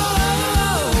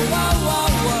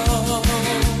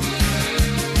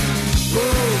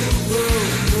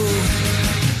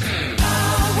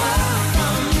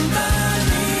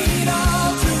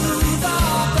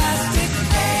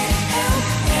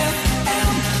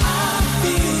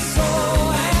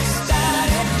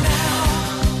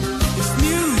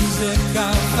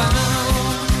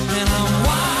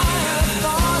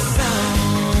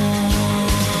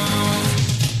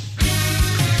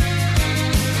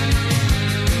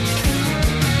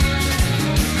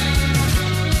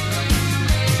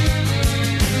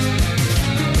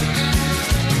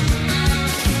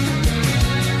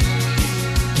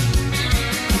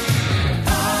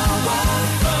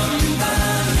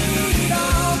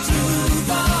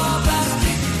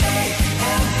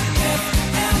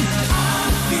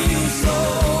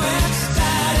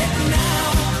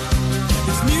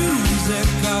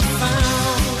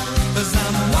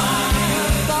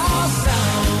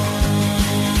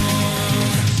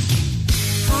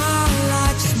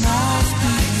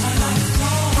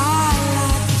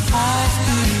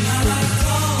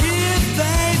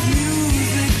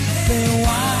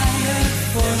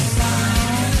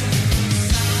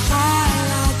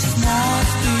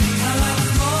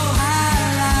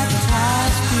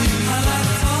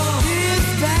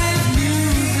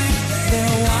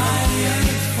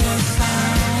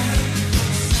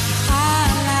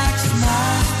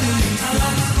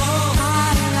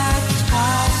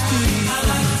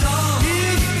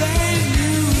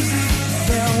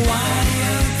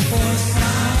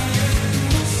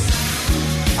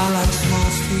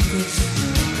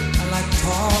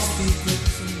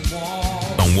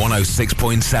 On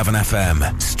 106.7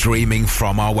 FM, streaming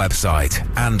from our website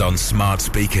and on smart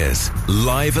speakers,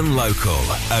 live and local,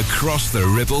 across the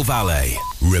Ribble Valley.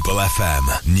 Ribble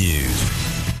FM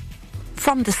News.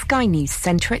 From the Sky News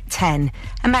Centre at 10,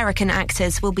 American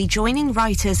actors will be joining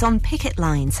writers on picket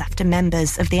lines after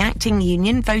members of the acting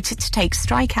union voted to take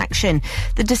strike action.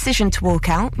 The decision to walk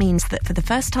out means that for the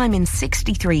first time in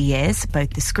 63 years,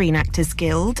 both the Screen Actors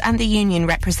Guild and the union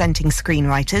representing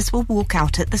screenwriters will walk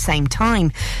out at the same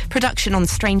time. Production on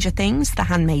Stranger Things, The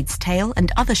Handmaid's Tale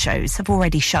and other shows have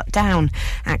already shut down.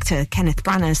 Actor Kenneth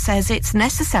Branagh says it's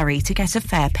necessary to get a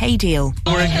fair pay deal.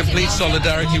 We're in complete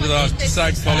solidarity with our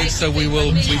SAG colleagues, so we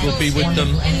will be with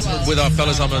them, with our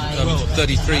fellows. I'm a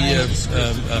 33-year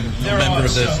member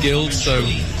of the guild, so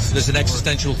there's an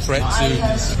existential threat to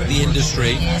the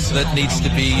industry that needs to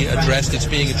be addressed. It's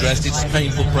being addressed. It's a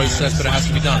painful process, but it has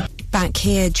to be done. Back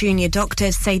here, junior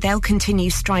doctors say they'll continue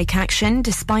strike action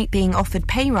despite being offered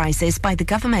pay rises by the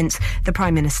government. The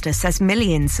Prime Minister says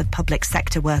millions of public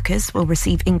sector workers will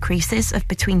receive increases of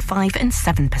between 5 and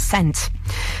 7%.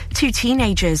 Two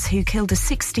teenagers who killed a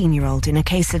 16-year-old in a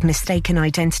case of mistaken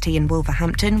identity in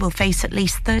Wolverhampton will face at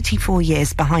least 34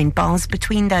 years behind bars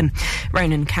between them.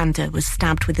 Ronan Kanda was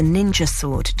stabbed with a ninja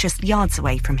sword just yards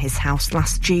away from his house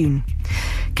last June.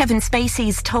 Kevin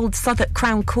Spacey's told Southwark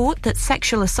Crown Court that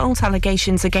sexual assault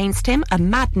allegations against him are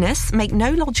madness, make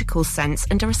no logical sense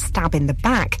and are a stab in the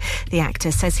back. The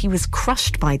actor says he was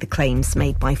crushed by the claims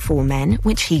made by four men,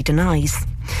 which he denies.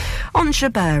 Ons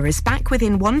Jabeur is back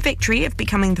within one victory of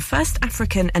becoming the first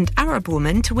African and Arab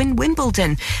woman to win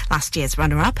Wimbledon. Last year's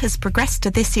runner-up has progressed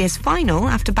to this year's final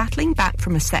after battling back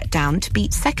from a set down to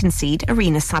beat second seed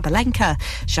Arina Sabalenka.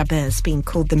 Jabeur's being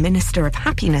called the Minister of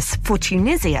Happiness for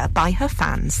Tunisia by her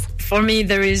fans. For me,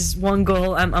 there is one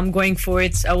goal. I'm going for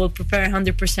it. I will prepare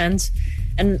 100%.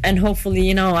 And hopefully,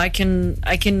 you know, I can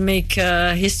make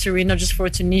history not just for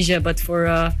Tunisia but for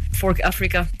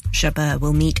Africa. Jabeur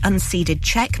will meet unseeded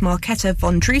Czech Marketa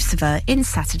Vondrousova in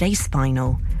Saturday's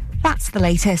final. That's the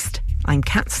latest. I'm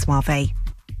Kat Suave.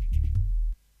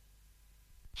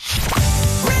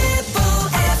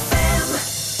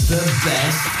 The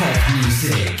best pop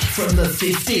music from the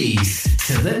 50s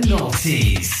to the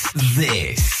noughties.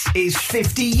 This is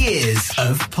 50 years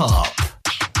of pop.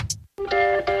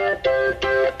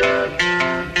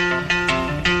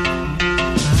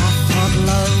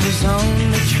 Love was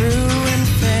only true in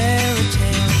fairy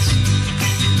tales,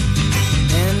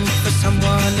 and for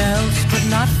someone else, but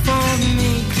not for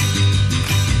me.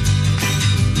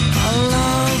 Our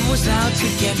love was out to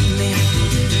get me,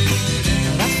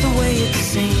 that's the way it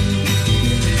seemed.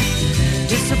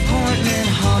 Disappointment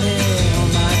haunted all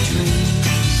my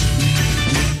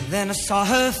dreams. Then I saw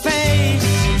her face,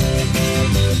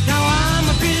 now I'm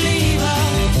a believer.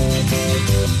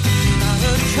 Not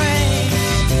a trace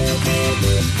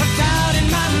of doubt in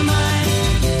my mind.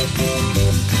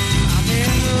 I'm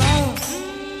in love.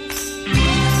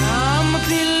 I'm a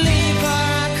believer.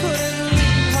 I couldn't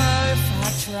leave her if I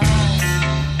tried.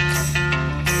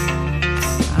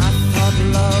 I thought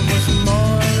love was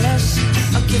more or less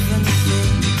a given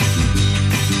thing.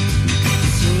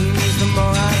 Seems the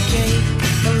more I gave,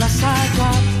 the less I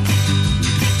got.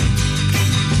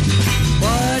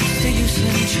 What's the use in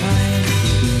trying?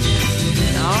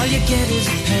 All you get is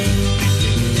pain.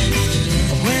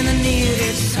 When I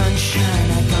needed sunshine,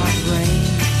 I got rain.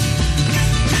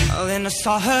 Oh, then I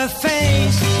saw her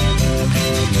face.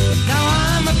 Now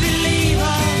I'm a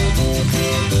believer.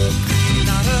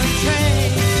 Not a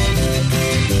trace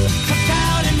of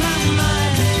doubt in my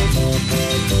mind.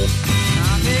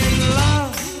 I'm in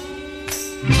love.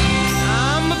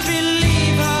 I'm a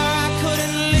believer. I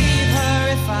couldn't leave her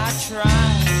if I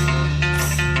tried.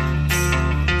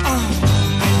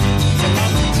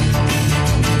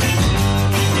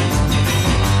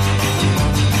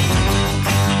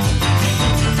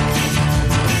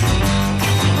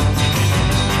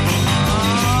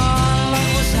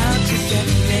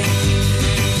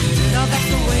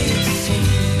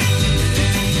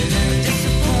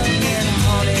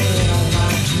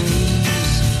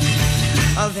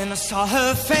 Then I saw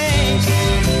her face.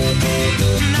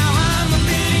 Now I'm a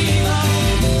believer.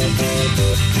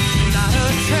 Not a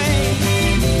trace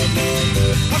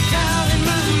of doubt in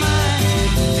my mind.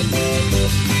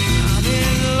 I'm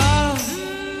in love.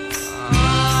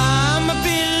 I'm a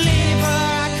believer.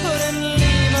 I couldn't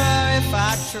leave her if I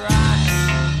tried.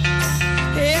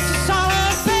 Yes, I saw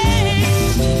her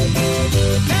face.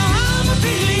 Now I'm a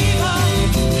believer.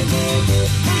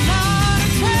 Not a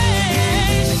trace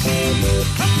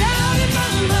of doubt in my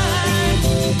mind.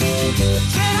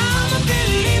 Said I'm a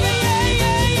believer,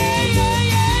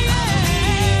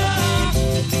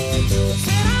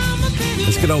 Said I'm a believer.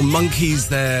 Let's get old Monkeys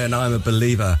there, and I'm a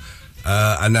believer.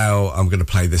 And now I'm going to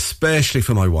play this specially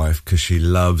for my wife because she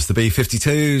loves the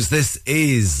B-52s. This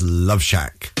is Love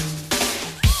Shack.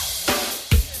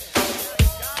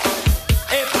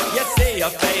 If you see a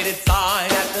faded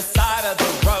sign at the side of the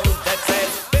road that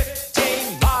says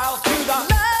 15 miles to the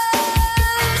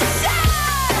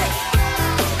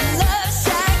Love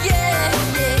Shack, yeah,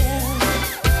 yeah.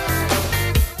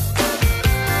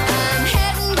 I'm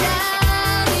heading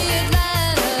down the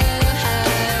Atlanta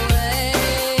highway,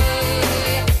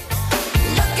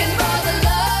 looking for the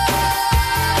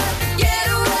love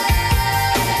getaway,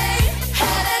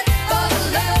 headed for the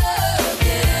love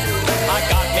getaway. I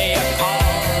got me a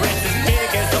car, it's as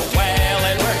big as a well,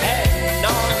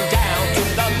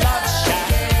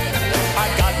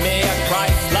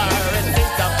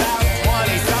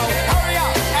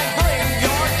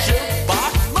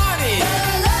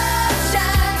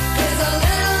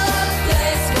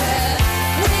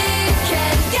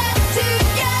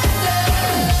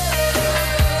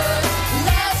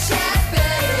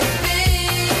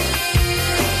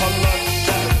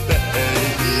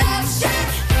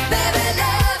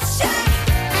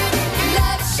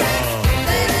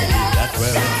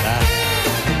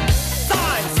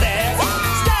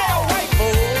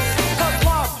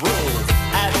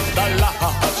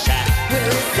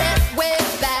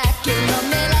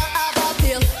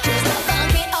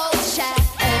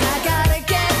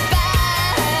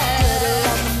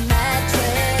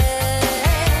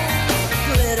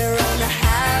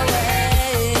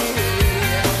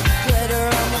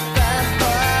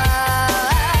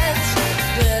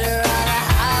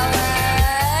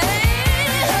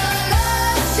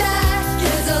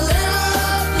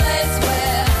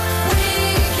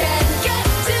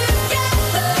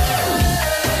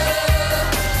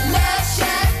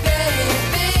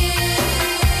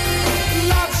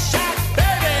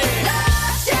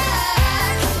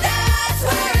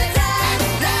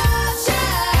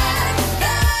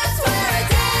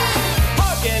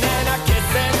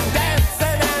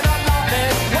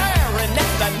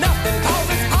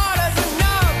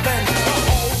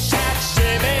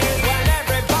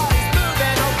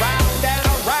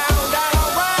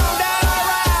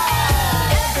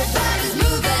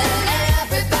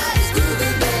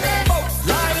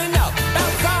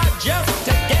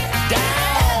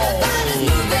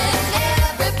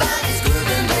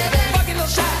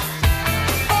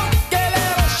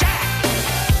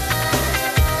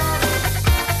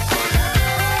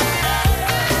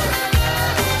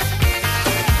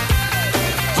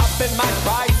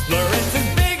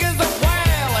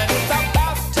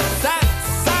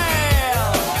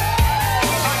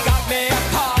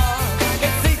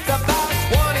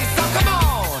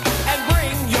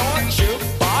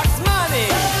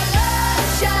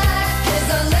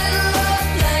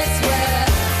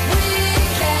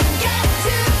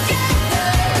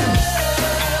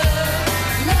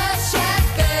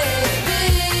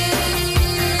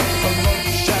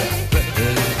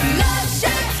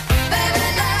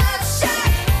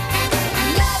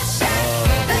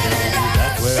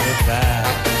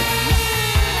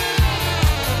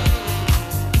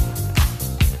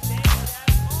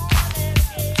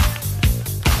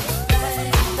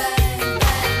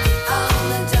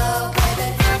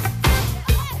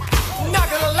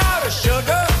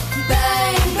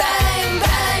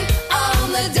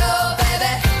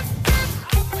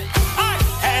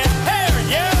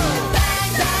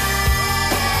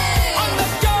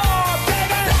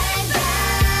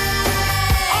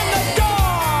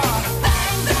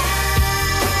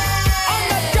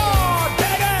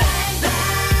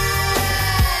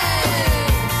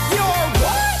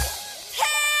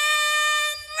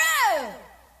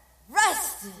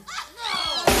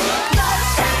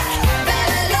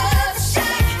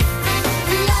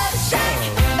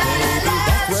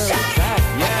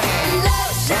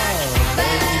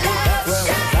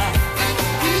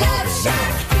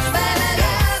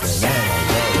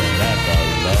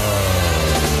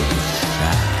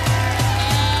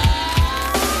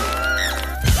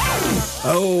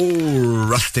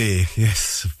 Nasty.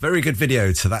 Yes, very good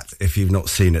video to that. If you've not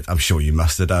seen it, I'm sure you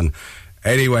must have done.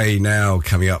 Anyway, now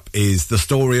coming up is the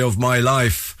story of my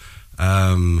life.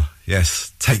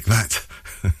 Yes, take that.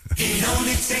 It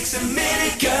only takes a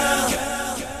minute, girl.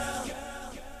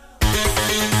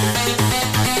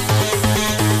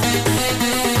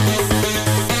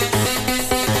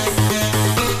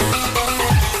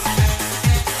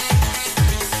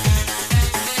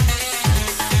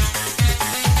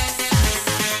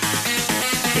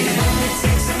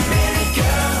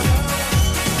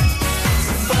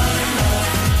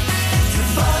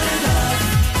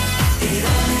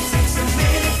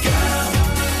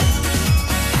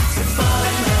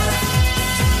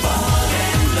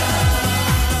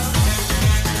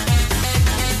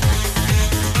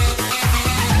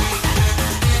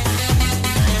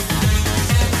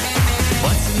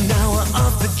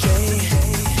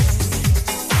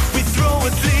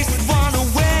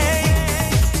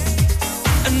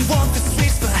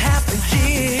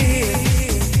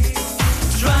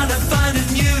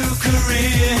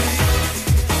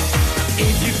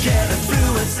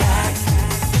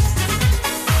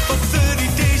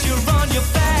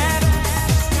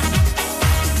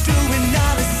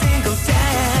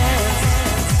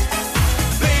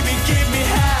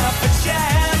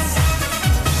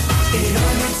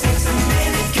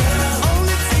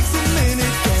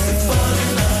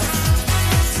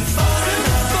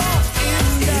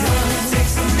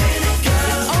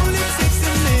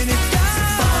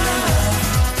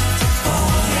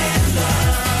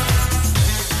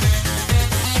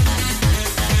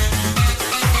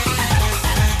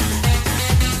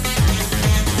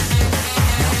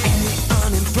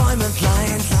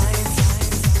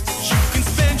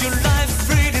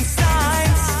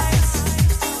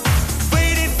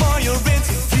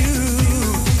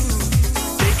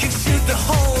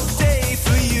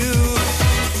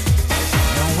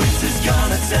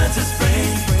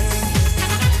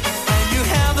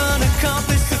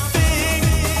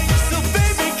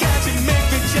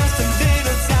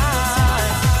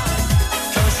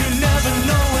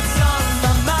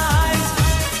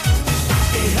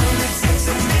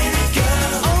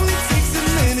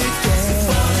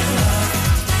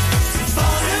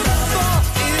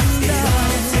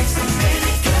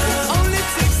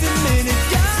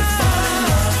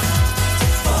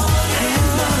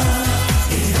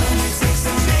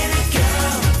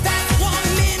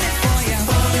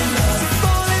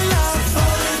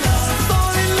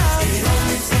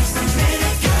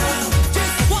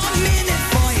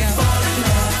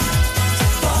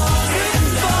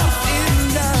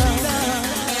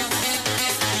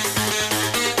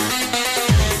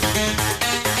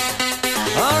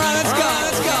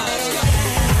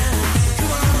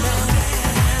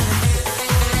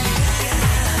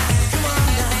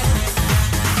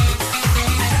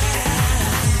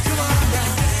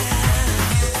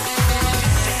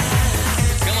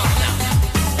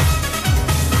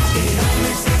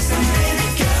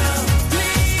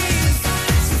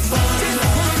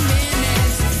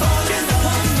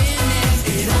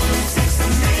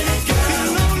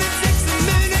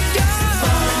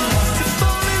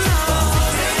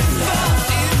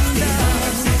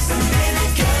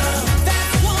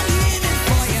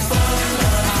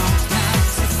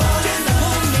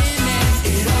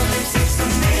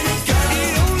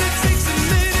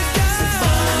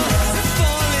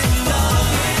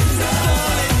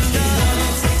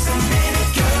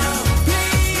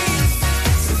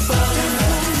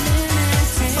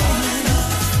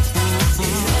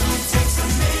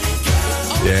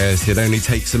 Yes, it only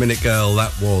takes a minute, girl.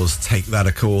 That was Take That,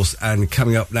 of course. And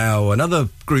coming up now, another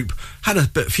group had a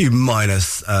few minor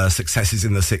successes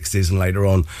in the 60s and later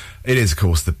on. It is, of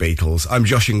course, the Beatles. I'm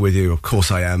joshing with you, of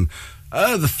course I am.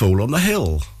 The Fool on the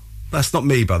Hill. That's not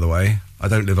me, by the way. I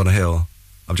don't live on a hill.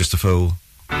 I'm just a fool.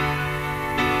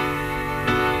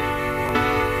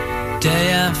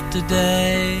 Day after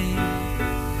day,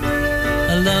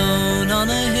 alone on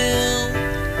a hill,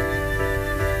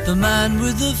 the man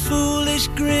with the foolish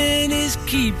grin is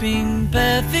keeping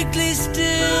perfectly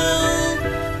still.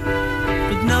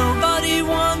 But nobody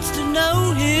wants to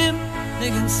know him. They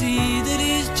can see that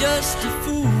he's just a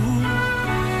fool,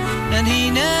 and he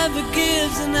never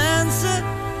gives an answer.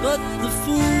 But the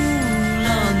fool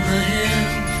on the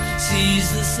hill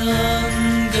sees the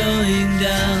sun going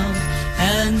down,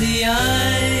 and the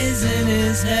eyes in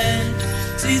his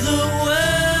head see the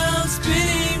world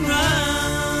spinning round.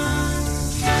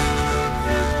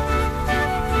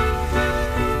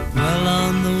 Well,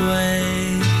 on the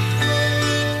way,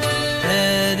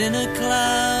 head in a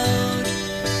cloud,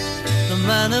 the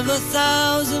man of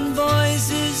 1,000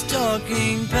 voices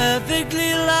talking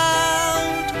perfectly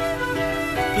loud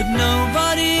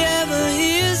nobody ever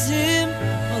hears him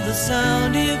or the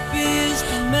sound he appears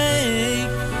to make.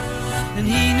 And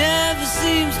he never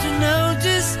seems to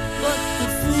notice what the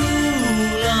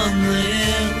fool on the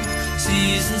hill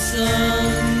sees the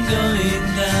sun going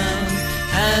down,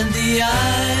 and the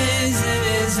eyes in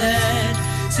his head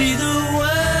see the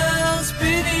world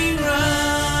spinning round.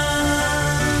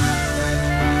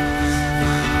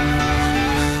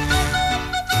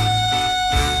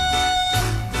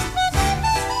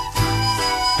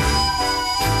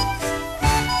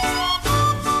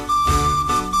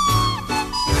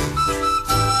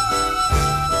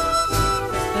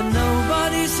 And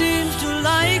nobody seems to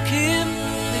like him.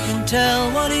 They can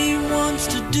tell what he wants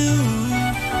to do,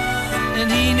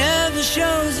 and he never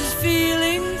shows his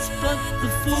feelings, but the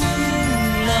fool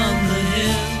on the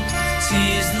hill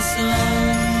sees the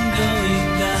sun going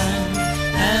down,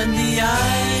 and the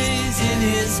eyes in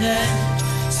his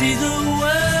head see the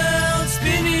world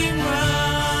spinning round.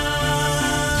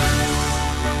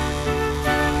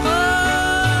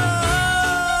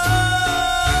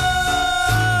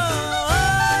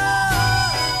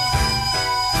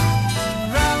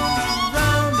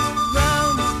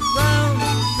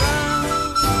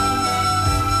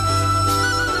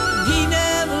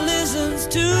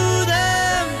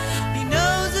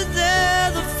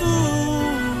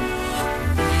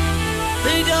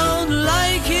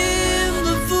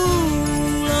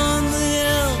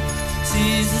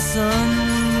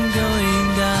 Sun going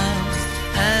down,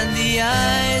 and the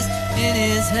eyes in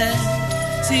his head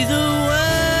see the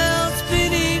world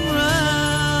spinning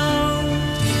round.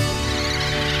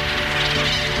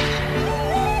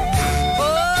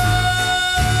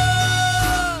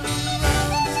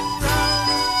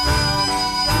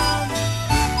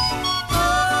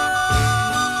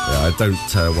 I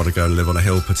don't want to go and live on a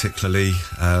hill particularly.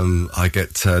 I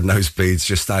get nosebleeds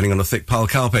just standing on a thick pile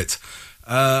carpet.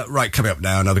 Right, coming up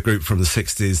now, another group from the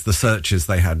 60s, The Searchers.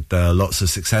 They had lots of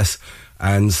success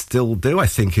and still do, I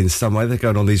think, in some way. They're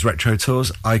going on these retro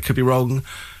tours. I could be wrong.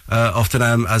 Often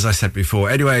am, as I said before.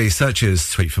 Anyway, Searchers,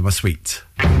 Sweet for My Sweet.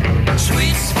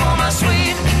 Sweets for my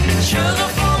sweet, sugar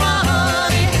for my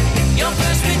honey. Your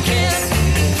first sweet kiss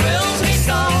thrills me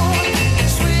so.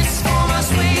 Sweets for my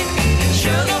sweet,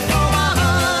 sugar for my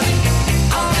honey.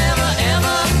 I'll never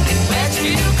ever let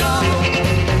you go.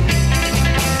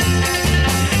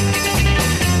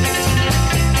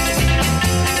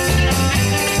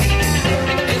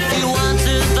 If you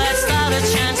wanted that starter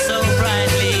chance so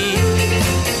brightly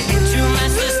to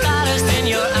match the stardust in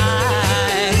your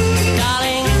eye,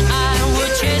 darling, I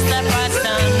would chase that bright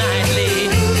star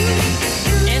nightly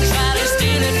and try to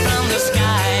steal it from the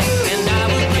sky. And I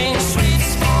would bring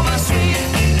sweets for my sweet,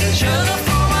 sugar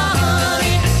for my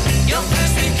honey. Your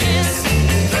first sweet kiss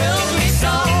thrills me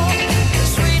so.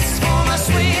 Sweets for my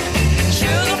sweet,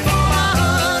 sugar for my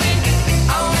honey.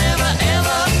 I'll never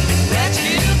ever let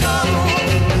you go.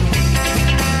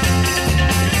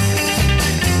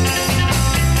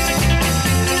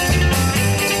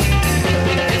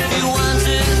 If you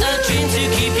wanted a dream to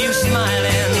keep you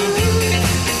smiling,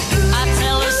 I'd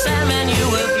tell the Sandman you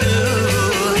were blue,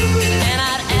 and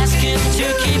I'd ask him to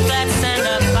keep that sand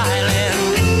up piling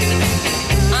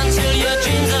until your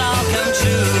dreams would all come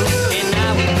true. And I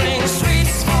would bring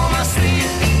sweets for my sweet,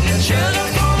 sugar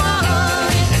for my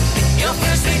honey. Your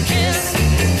first sweet kiss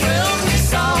thrills me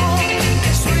so.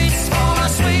 Sweets for my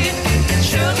sweet,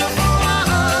 sugar for my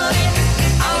honey.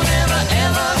 I'll never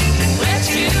ever let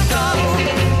you go.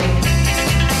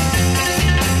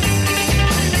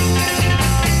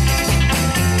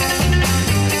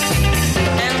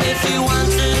 And if you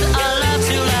wanted a love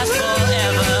to last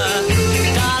forever,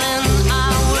 darling, I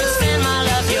would send my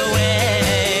love your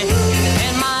way.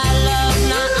 And my love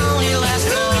not only lasts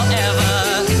forever,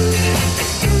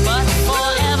 but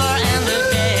forever and a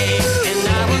day. And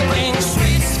I would bring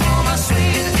sweets for my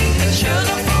sweet,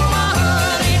 sugar for my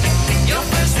honey. Your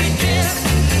first sweet kiss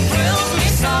thrills me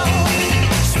so.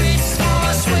 Sweets for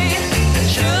my sweet,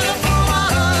 sugar for my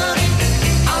honey.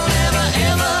 I'll never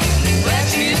ever let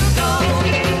you go.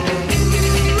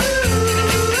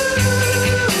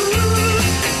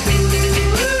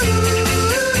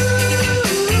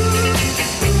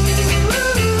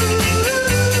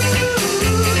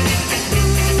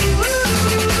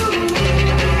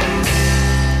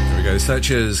 Here we go,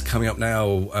 Searchers coming up now.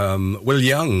 Will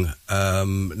Young.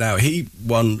 Now, he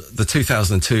won the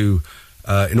 2002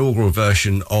 inaugural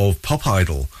version of Pop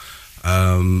Idol.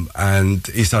 And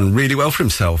he's done really well for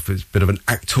himself. He's a bit of an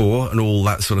actor and all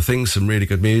that sort of thing, some really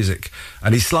good music.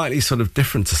 And he's slightly sort of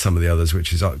different to some of the others,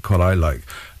 which is quite I like.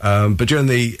 But during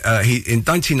in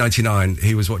 1999,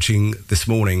 he was watching This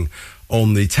Morning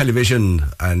on the television,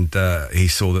 and he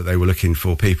saw that they were looking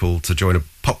for people to join a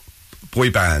pop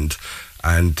boy band,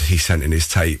 and he sent in his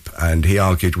tape, and he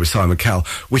argued with Simon Cowell,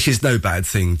 which is no bad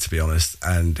thing, to be honest,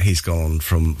 and he's gone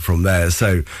from there.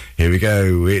 So here we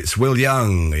go. It's Will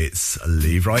Young. It's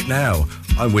Leave Right Now.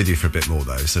 I'm with you for a bit more,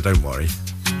 though, so don't worry.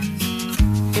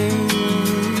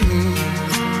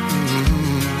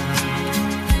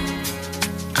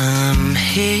 I'm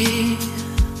here,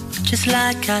 just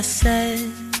like I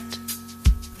said,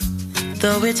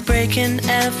 though it's breaking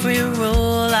every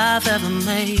rule I've ever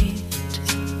made.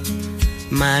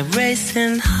 My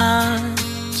racing heart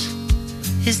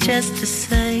is just the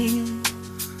same.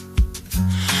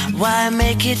 Why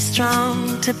make it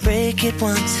strong to break it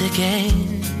once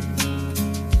again?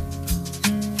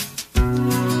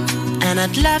 And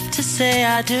I'd love to say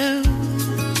I do,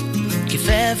 give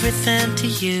everything to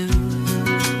you,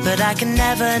 but I can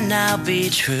never now be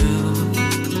true.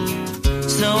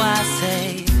 So I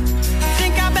say, I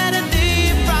think I better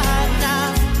leave right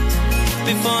now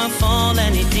before I fall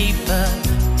any deeper.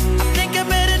 I think I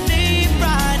better leave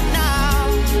right now,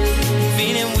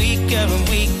 feeling weaker and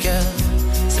weaker.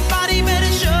 Somebody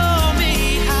better show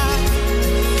me how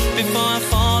before I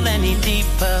fall any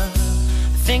deeper.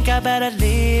 I think I better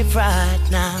leave right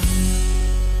now.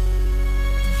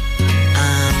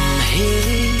 I'm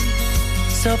here,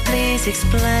 so please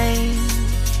explain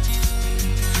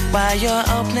why you're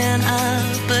opening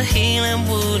up a healing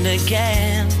wound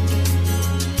again.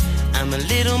 I'm a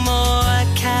little more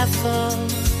careful,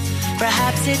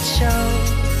 perhaps it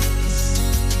shows.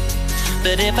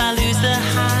 But if I lose the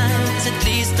highs, at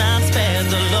least I'm spared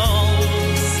the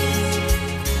lows.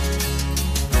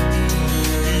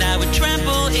 And I would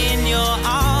trample in your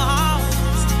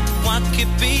arms. What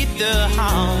could be the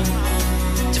harm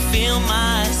to feel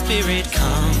my spirit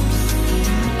come?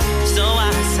 So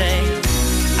I say,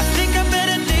 I think I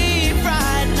better leave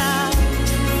right now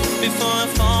before I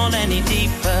fall any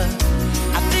deeper.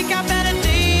 I think I better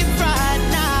leave right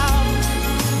now,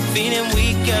 feeling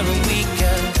weaker and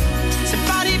weaker.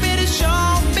 Somebody better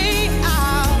show me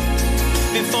out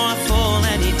before I fall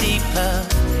any deeper.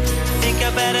 I think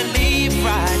I better leave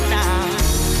right now.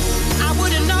 I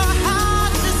wouldn't know how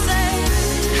to say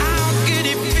how good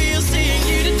it feels seeing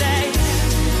you today.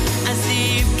 I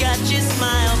see you've got your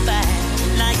smile back,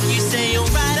 like you say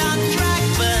you're right on track,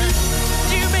 but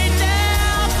you may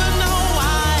never know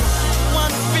why.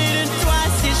 Once bitten,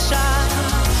 twice is shy.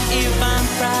 If I'm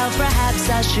proud, perhaps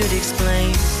I should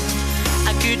explain.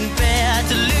 I couldn't bear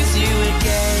to lose you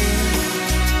again.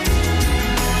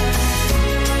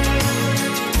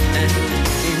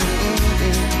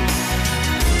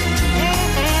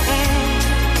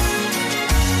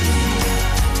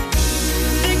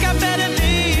 Think I better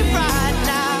leave right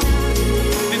now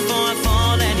before I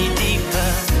fall any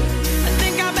deeper. I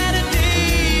think I better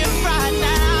leave right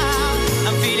now.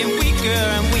 I'm feeling weaker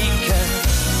and weaker.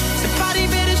 Somebody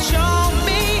better show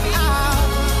me out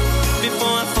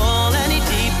before I fall any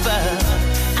deeper.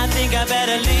 I think I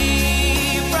better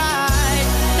leave right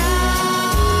now.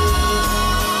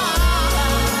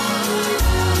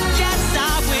 Yes, I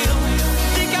will.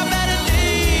 Think I better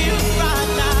leave right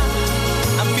now.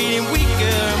 I'm feeling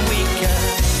weaker and weaker.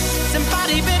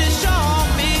 Somebody better show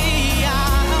me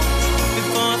out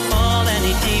before I fall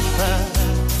any deeper.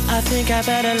 I think I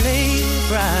better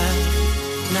leave right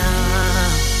now.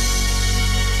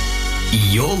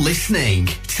 You're listening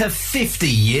to 50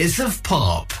 Years of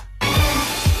Pop.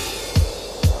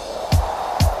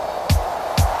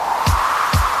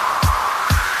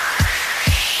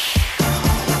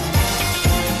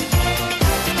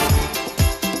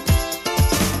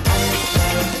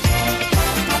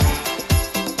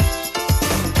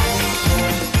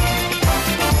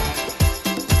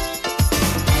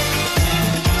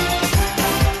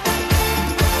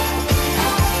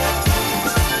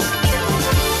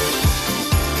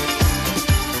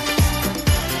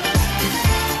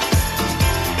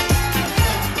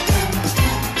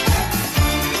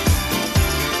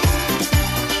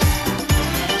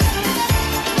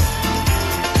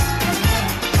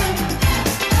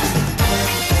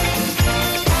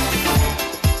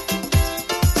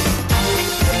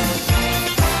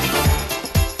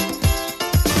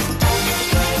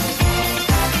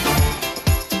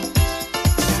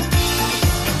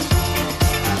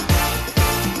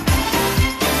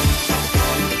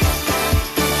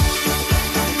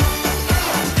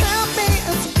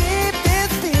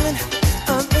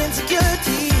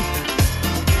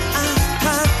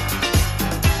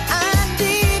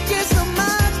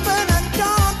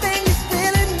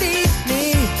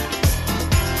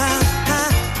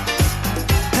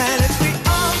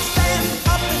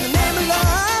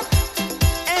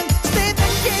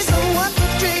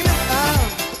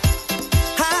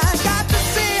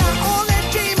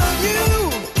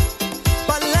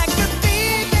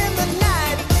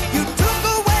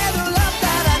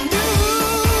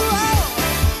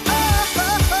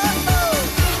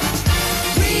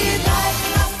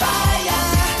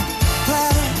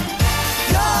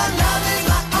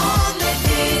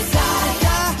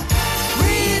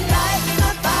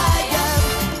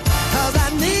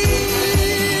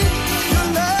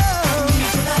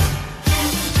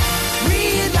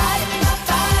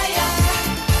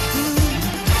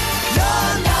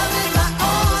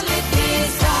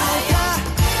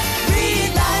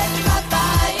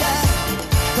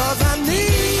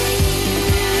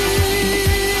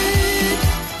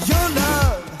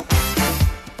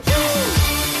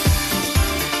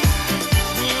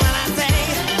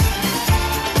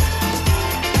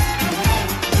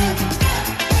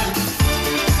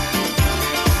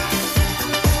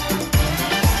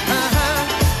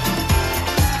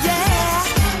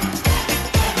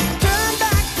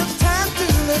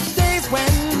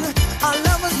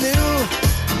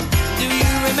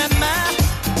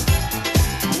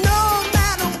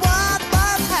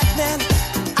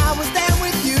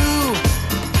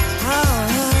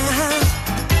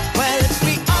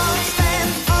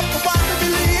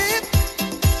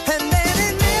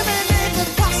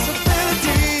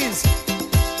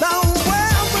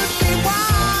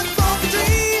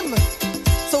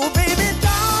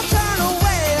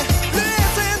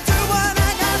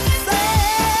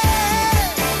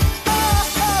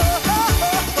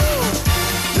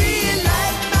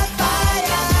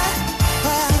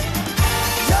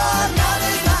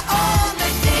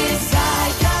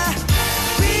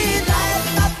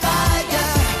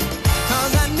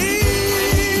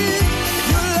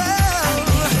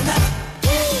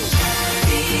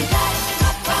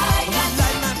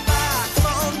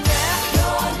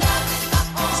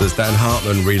 There's Dan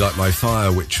Hartman, Relight My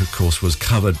Fire, which of course was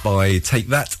covered by Take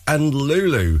That and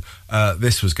Lulu.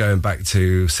 This was going back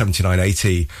to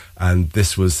 79-80, and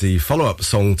this was the follow-up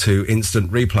song to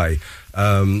Instant Replay.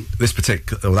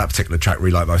 That particular track,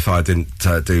 Relight My Fire, didn't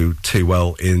do too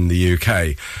well in the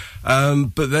UK.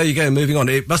 But there you go, moving on.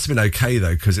 It must have been okay,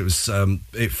 though, because it was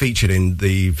it featured in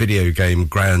the video game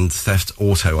Grand Theft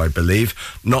Auto, I believe.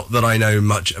 Not that I know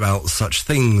much about such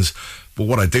things, but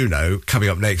what I do know, coming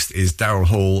up next, is Daryl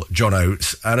Hall, John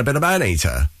Oates, and a bit of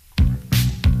Maneater.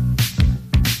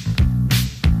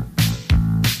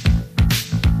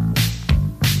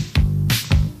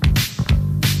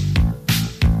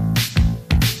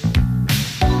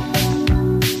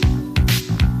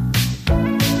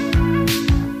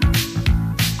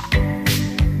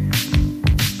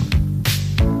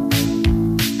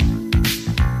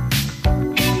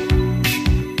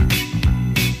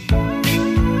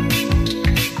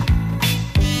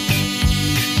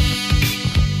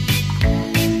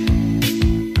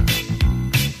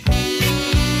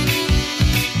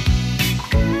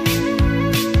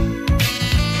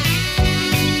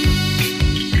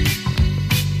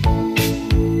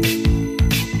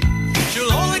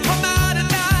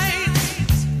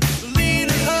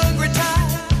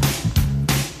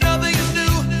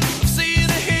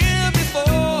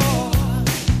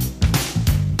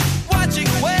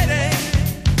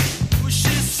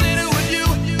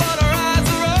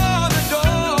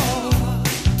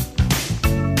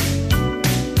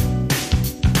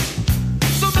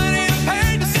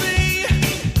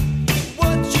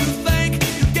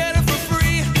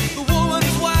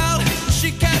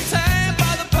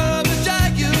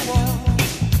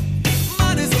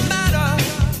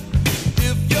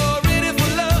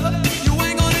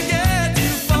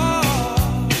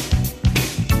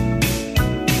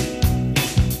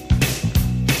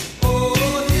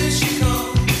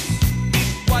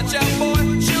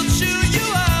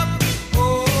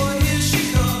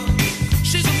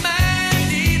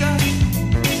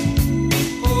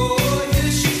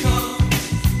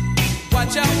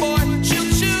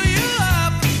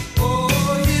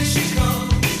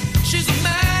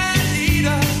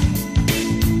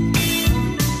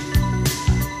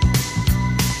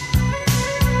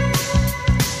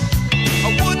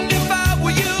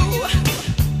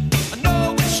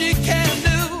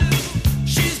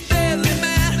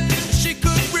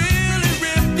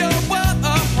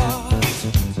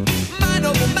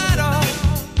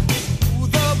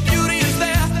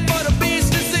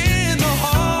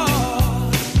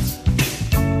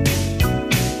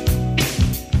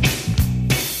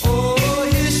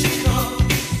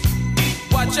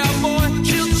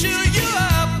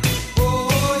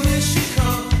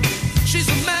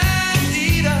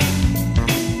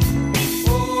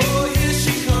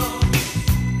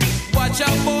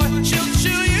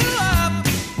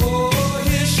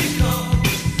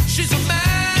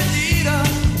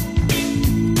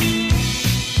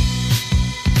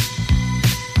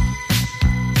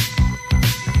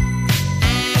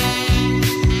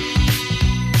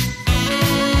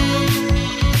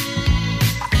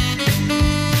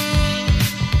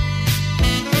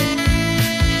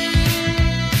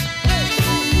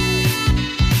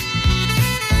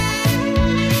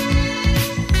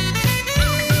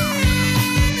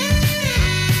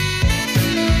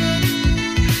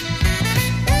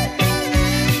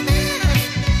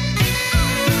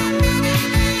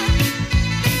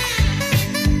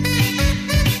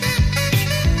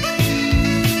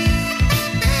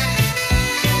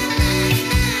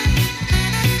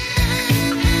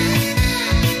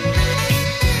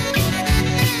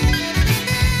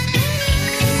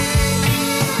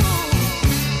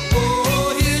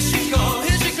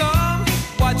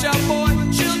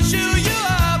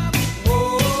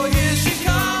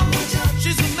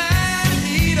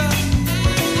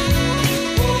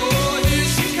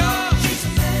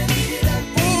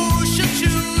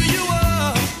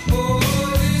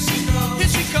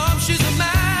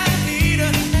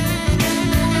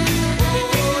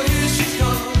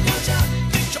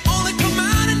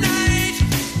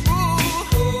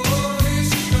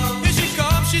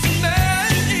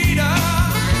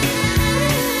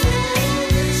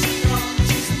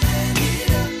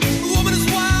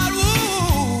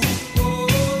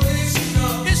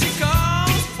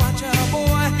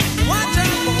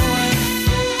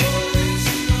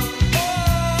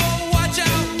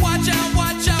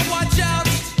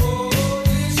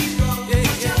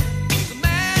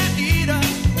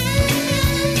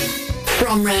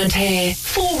 From round here,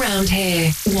 for round here,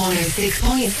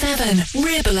 106.7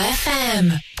 Ribble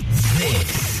FM.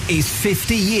 This is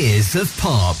 50 Years of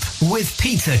Pop with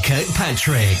Peter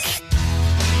Kirkpatrick.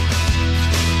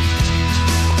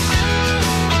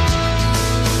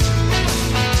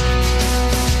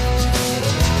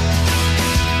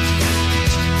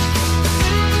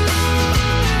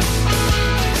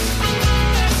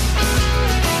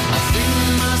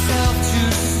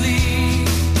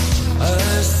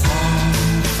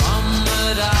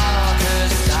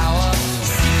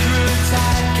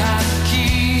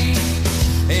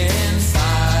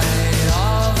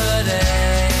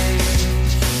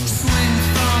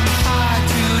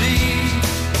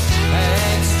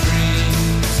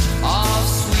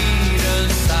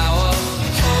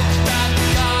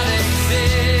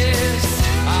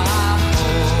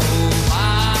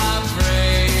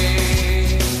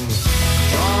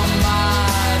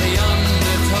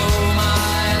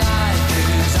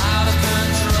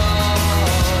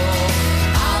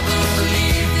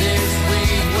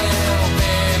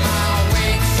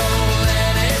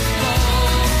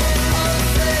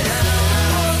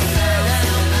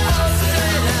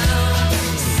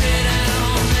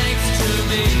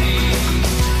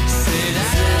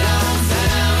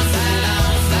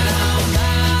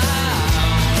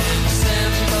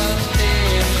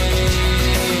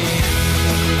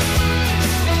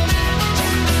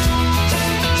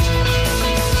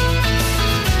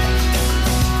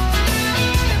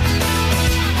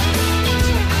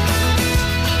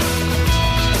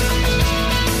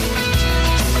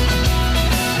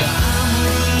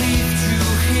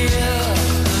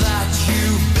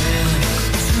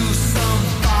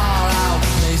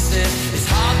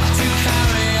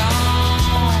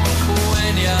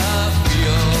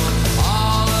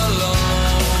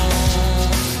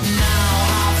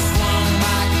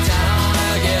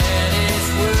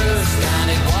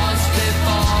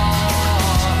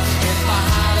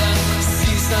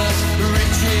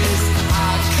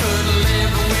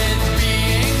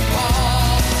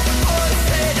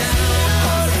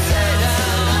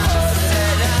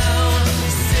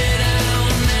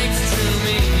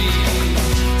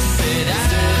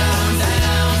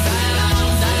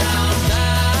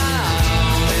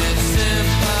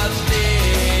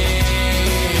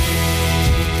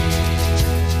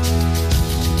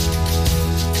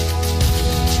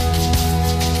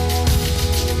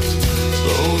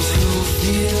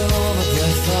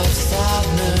 of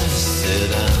sadness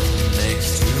sit down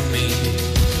next to me.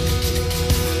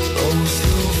 Those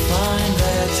who find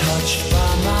they're touched by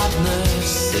madness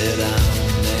sit down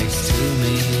next to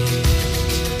me.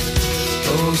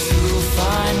 Those who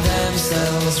find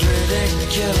themselves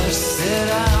ridiculous sit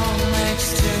down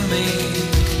next to me.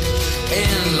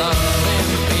 In love, in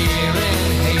fear, in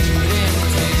hate, in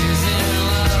tears, in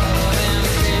love, in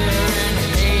fear, in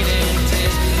hate, in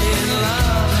tears, in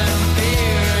love, in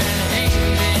fear, in hate,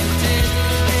 in tears,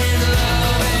 in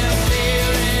love, in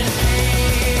fear, in hate.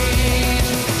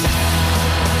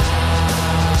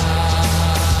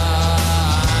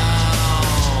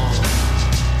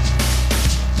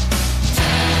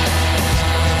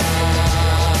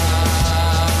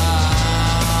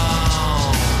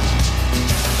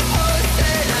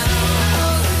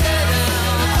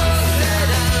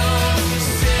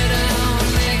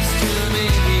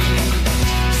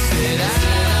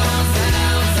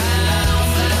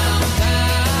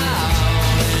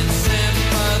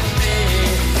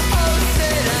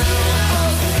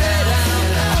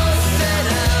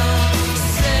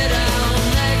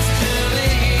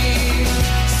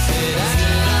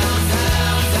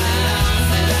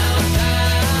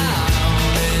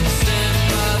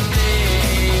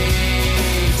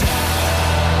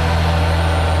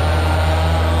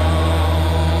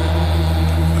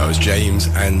 James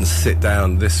and Sit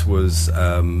Down. This was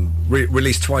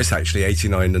released twice, actually,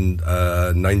 89 and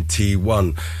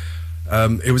 91.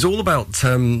 It was all about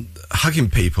hugging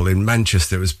people in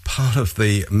Manchester. It was part of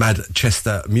the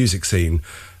Manchester music scene.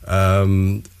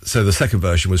 So the second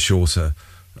version was shorter.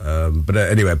 But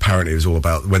anyway, apparently it was all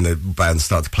about when the band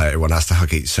started to play, everyone has to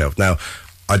hug itself. Now,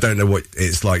 I don't know what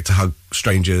it's like to hug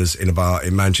strangers in a bar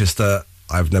in Manchester.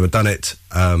 I've never done it.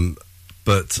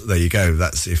 But there you go.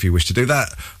 That's, if you wish to do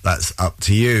that, that's up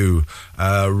to you.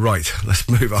 Right, let's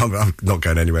move on. I'm not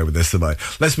going anywhere with this, am I?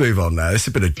 Let's move on now. This is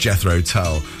a bit of Jethro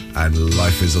Tull and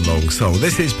Life is a Long Song.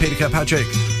 This is Peter Kirkpatrick.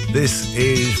 This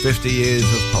is 50 Years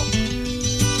of Pop.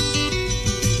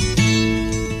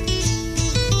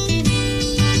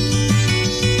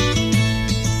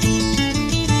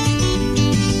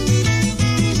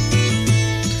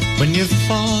 When you've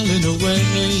fallen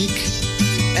awake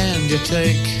and you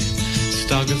take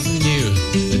stock of the new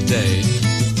day,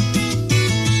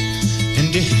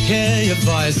 and you hear your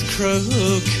voice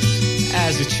croak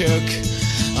as you choke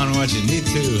on what you need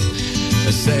to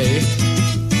say.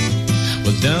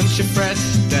 Well, don't you fret,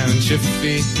 don't you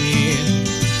fear,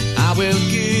 I will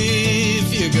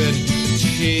give you good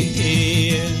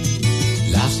cheer.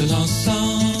 Life's a long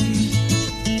song,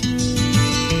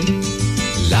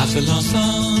 life's a long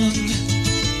song,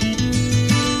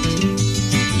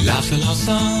 life's a long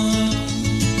song.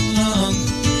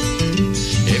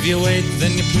 If you wait,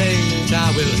 then you play, and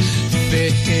I will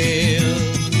feel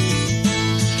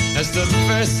as the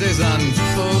verses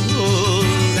unfold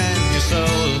and your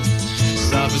soul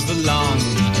suffers the long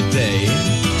day,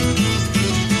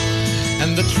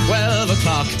 and the 12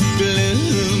 o'clock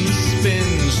gloom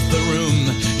spins the room.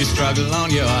 You struggle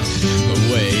on your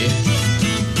way.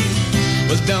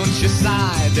 Well, don't you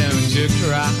sigh, don't you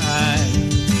cry,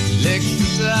 lick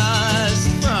the dust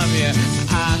from your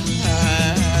eye.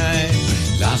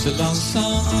 Life's a long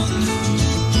song,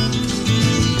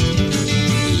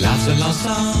 life's a long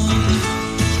song,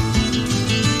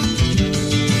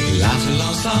 life's a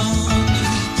long song.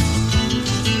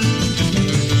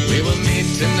 We will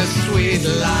meet in the sweet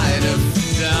light of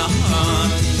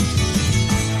dawn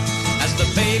as the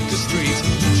Baker Street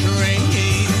train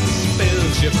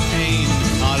spills your pain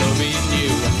all over your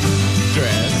new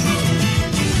dress,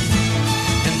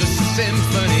 and the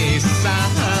symphony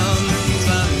sounds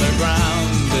underground,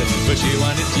 but you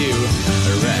wanted you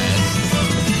rest.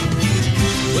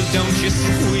 Well, don't you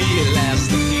squeal as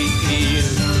the heel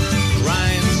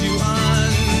grinds you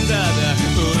under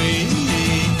the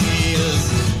wheels.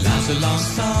 Life's a long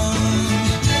song,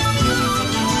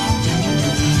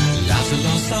 life's a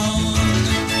long song,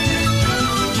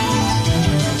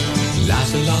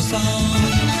 life's a long song,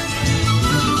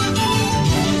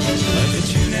 but the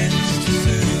tune ends too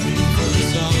soon for a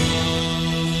song.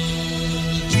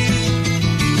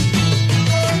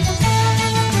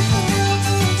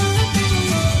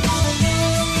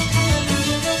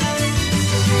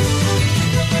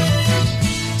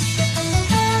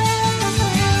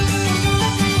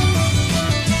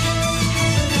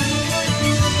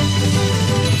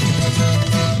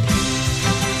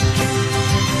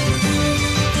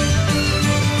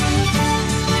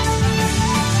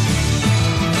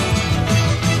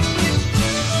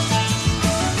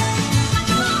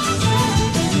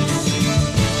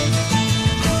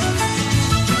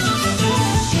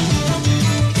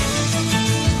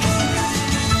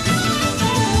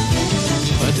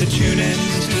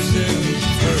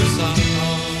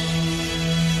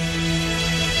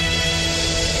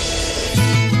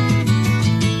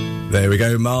 There we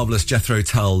go, marvellous Jethro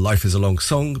Tull, Life is a Long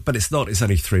Song, but it's not, it's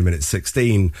only 3 minutes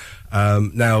 16.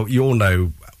 Now, you all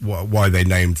know why they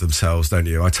named themselves, don't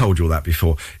you? I told you all that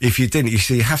before. If you didn't, you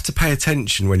see, you have to pay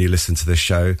attention when you listen to this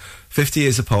show. 50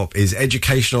 Years of Pop is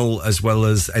educational as well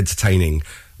as entertaining.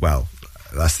 Well,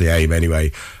 that's the aim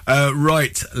anyway.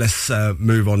 Right, let's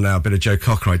move on now. A bit of Joe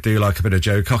Cocker. I do like a bit of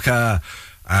Joe Cocker.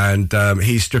 And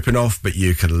he's stripping off, but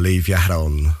you can leave your hat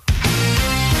on.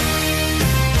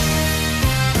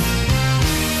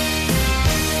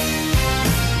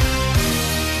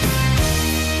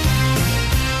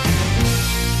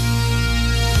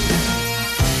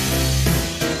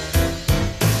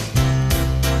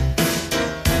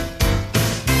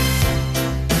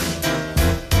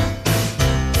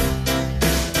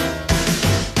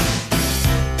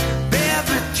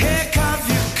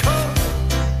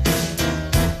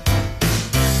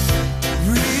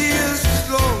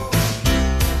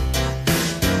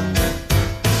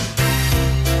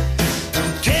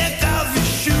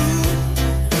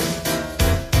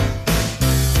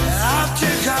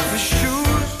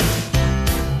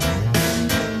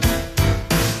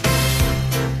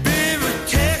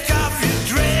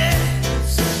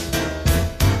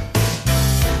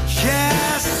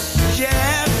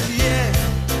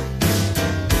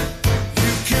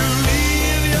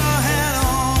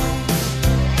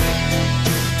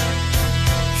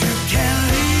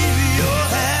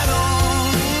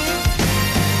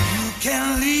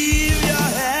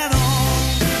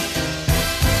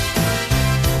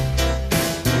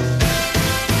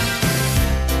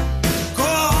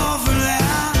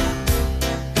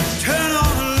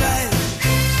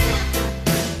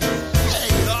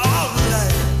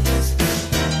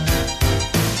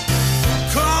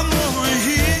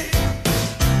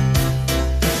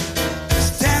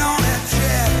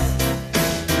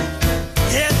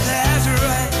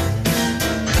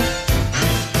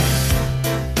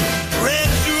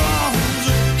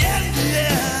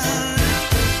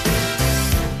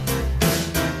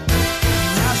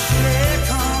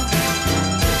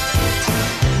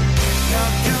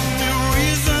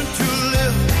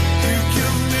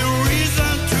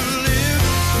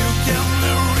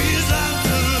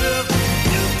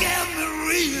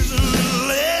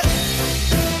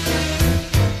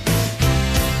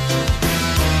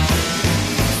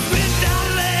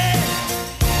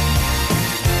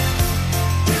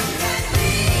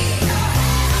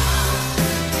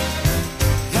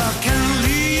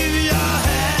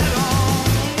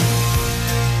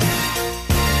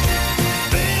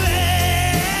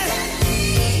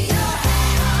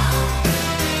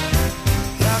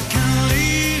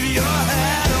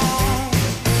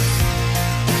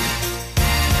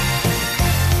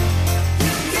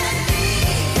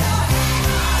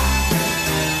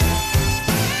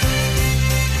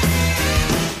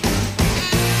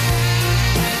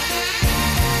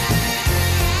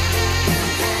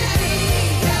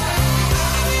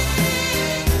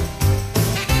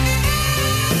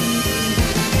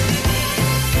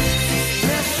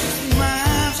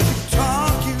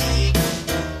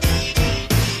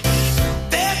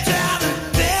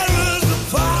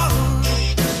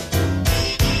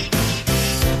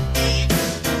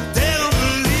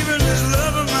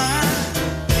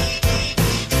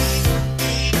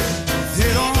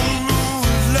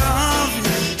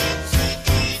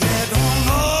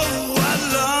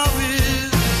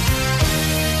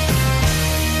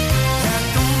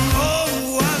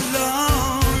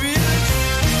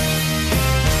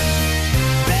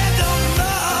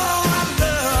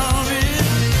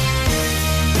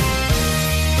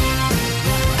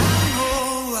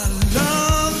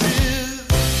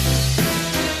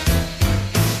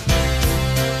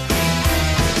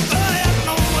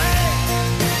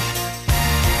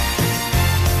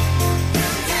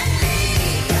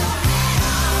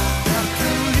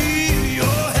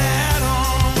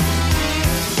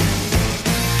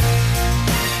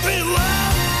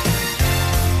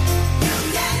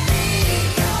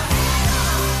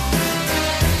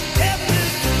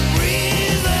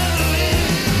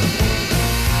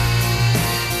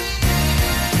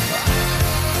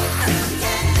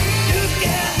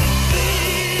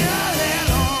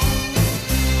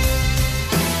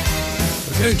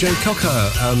 Joe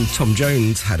Cocker, Tom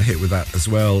Jones had a hit with that as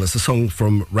well. It's a song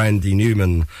from Randy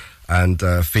Newman and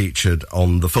featured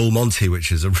on The Full Monty,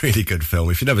 which is a really good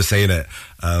film. If you've never seen it,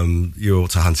 you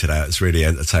ought to hunt it out. It's really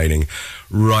entertaining.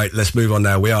 Right, let's move on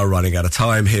now. We are running out of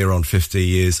time here on 50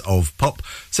 Years of Pop.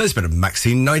 So it's been a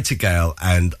Maxine Nightingale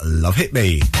and Love Hit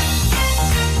Me.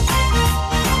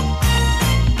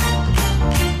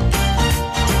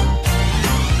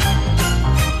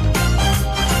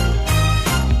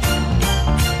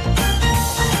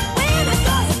 When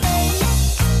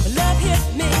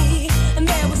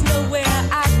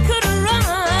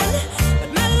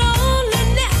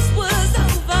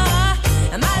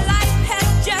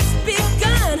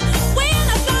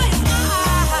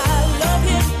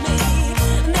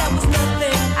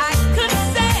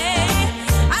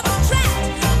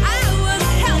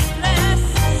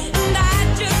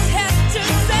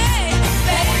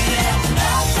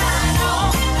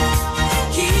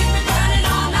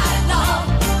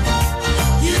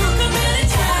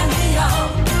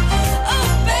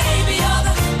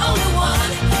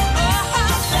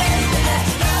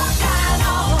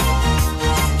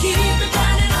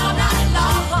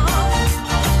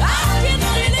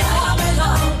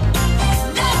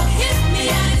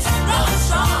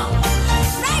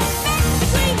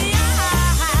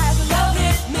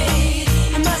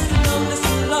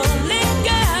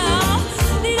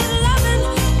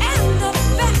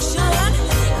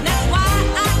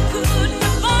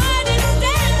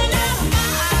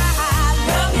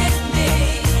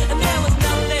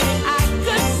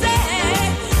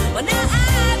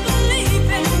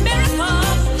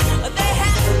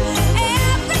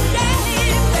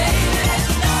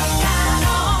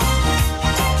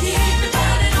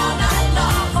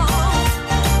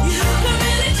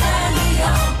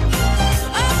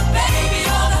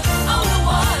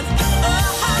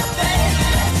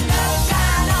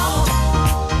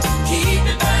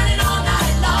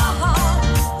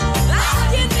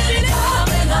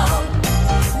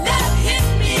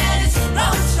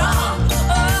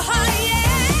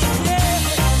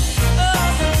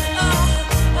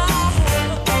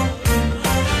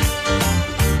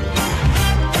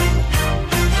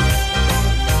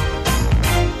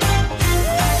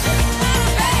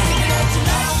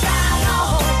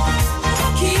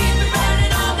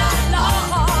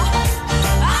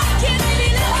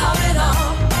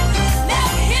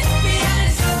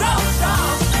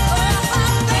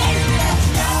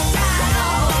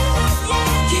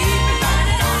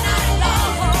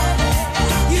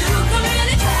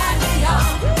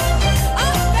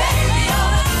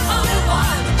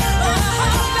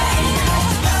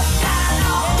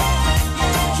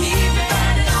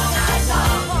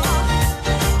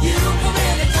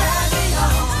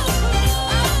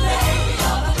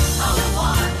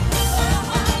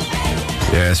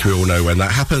course, we all know when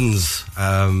that happens.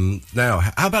 Now,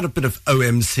 how about a bit of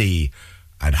OMC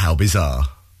and How Bizarre?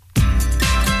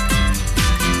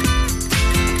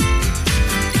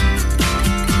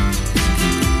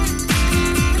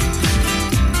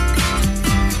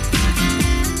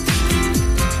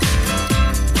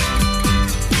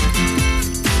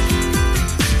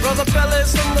 Brother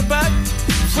Bellas in the back,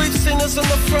 sweet singers in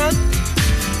the front,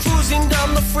 cruising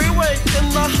down the freeway in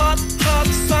the hot, hot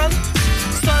sun.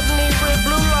 Suddenly red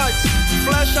blue lights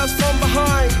flash us from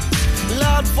behind.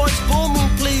 Loud voice booming,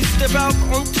 please step out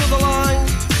onto the line.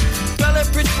 Ballet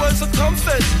bridge words of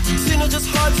comfort, Cena just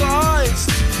hides her eyes.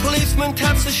 Policeman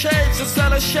taps the shades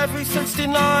inside a Chevy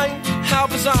 69. How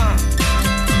bizarre.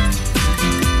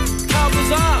 How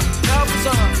bizarre, how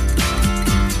bizarre.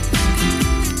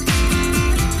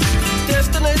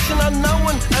 Destination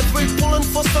unknown as we're pulling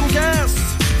for some gas.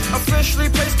 Officially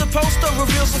placed a poster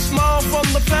reveals a smile from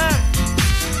the pack.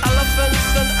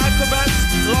 Elephants and acrobats,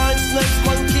 lion, snakes,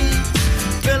 monkey.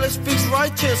 Billy speaks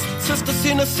righteous, Sister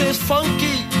Cena says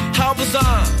funky. How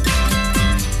bizarre.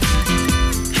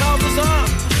 How bizarre,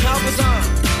 how bizarre.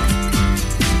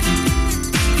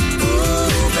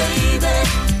 Ooh baby,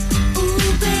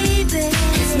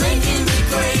 it's making me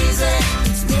crazy.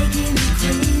 It's making me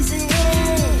crazy.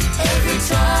 Every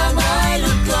time I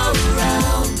look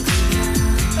around.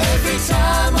 Every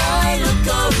time I look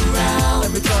around.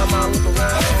 Every time I look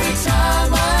around. Every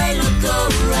time I look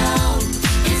around.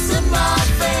 It's in my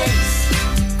face.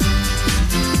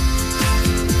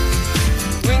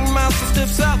 Ringmaster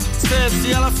stiffs up, says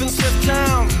the elephants lift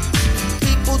town.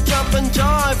 People jump and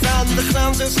jive and the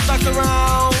clowns are stuck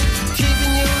around. TV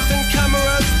news and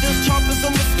cameras, there's choppers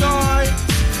in the sky.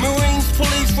 Marines,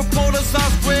 police, reporters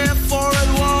ask where, for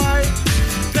and why.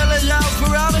 Bella yells,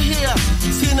 we're out of here.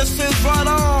 Cena says right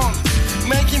on.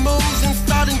 Making moves and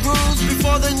starting grooves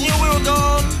before they knew we were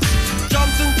gone.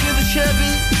 Jumped into the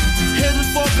Chevy, headed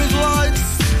for big lights.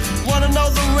 Wanna know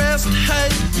the rest? Hey,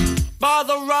 by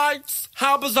the rights.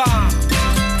 How bizarre.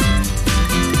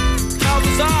 How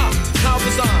bizarre, how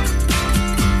bizarre.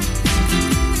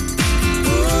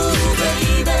 Ooh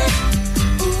baby,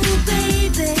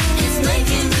 it's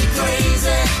making me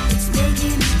crazy. It's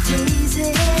making me crazy.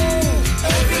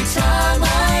 Every time I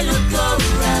look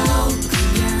around.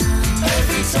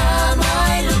 Every time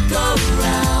I look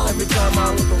around. Every time I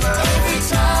look around. Every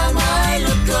time I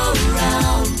look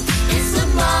around. It's in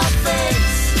my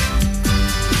face.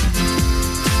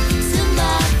 It's in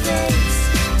my face.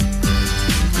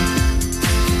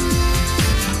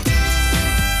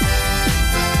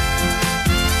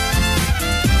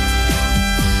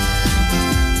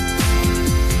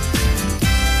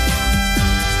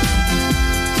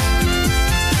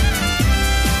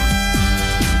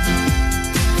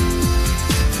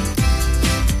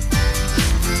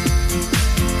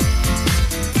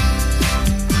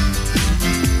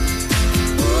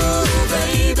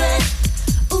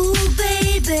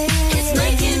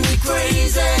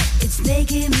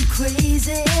 Making me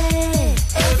crazy.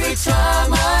 Every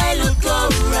time I look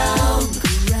around.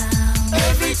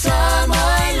 Every time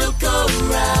I look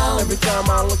around. Every time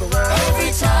I look around.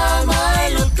 Every time I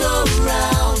look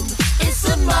around. It's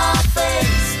in my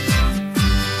face.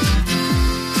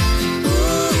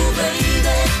 Ooh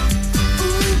baby,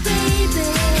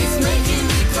 it's making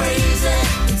me crazy.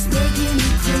 It's making me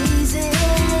crazy.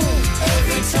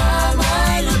 Every time I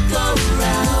look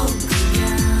around.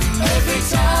 Every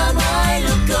time I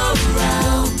look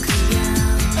around.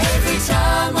 Every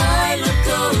time I look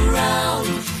around.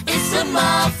 It's in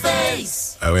my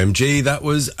face. OMG, that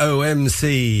was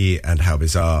OMC and How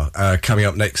Bizarre. Coming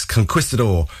up next,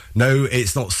 Conquistador. No,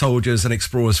 it's not soldiers and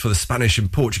explorers for the Spanish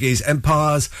and Portuguese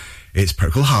empires. It's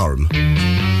Procol Harum.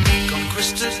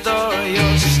 Conquistador,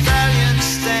 your stallion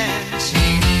stands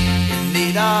in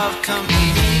need of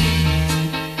company.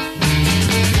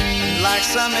 Like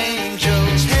some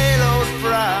angel's haloed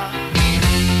brow, you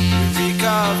reek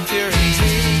of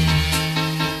purity.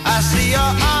 I see your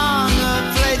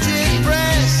armor-plated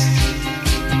breast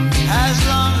has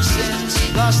long since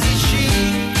lost its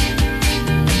sheen,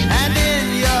 and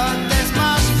in your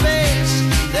death-masked face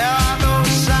there are no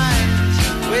signs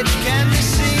which can be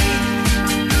seen.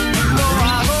 Though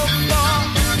I hope for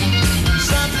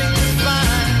something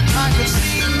divine, I could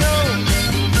see no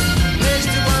place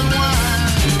to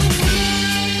unwind.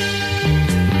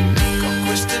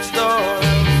 Conquistador,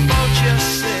 vulture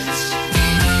sits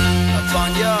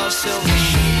upon your silver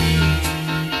sheet,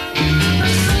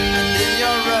 and in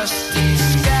your rusty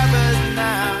scabbard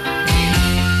now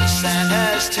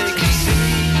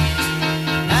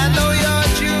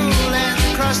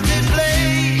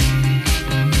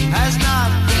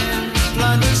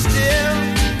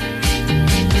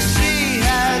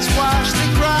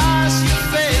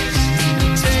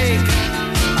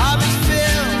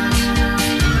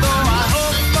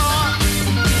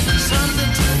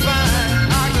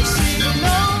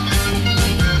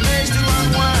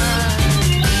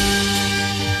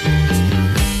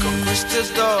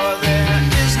sister's door. There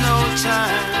is no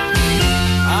time.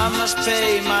 I must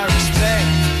pay my respect.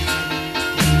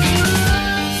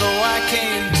 Though I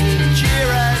came to cheer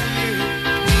at you,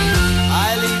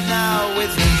 I leave now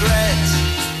with regret.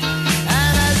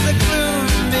 And as the gloom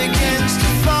begins to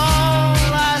fall,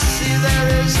 I see there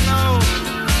is no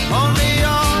only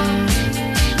all.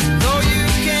 Though you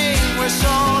came with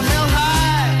soul held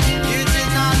high, you did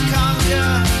not conquer,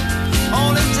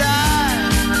 only die.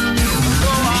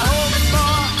 Though I hope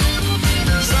for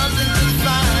something to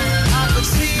find, I could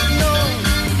see no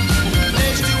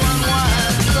place to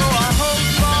unwind. Though I hope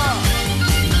for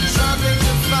something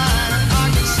to find, I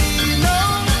could see no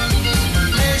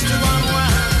place to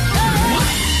unwind.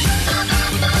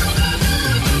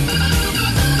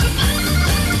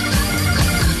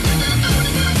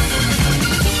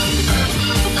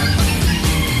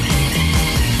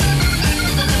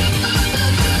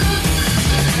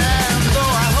 And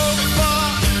though I hope for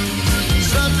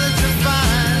something to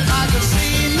find, I could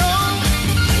see no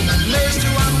place to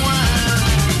unwind.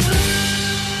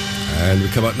 And we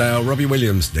come up now, Robbie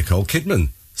Williams, Nicole Kidman,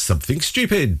 Something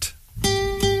Stupid. I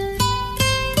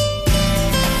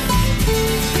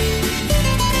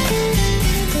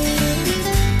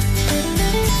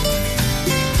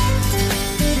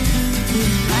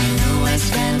know I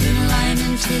stand in line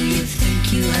until you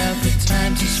think you have the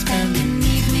time to spend an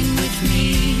evening with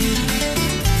me.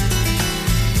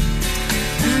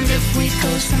 And if we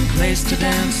go someplace to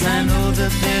dance, I know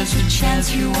that there's a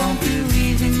chance you won't be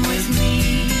leaving with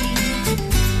me.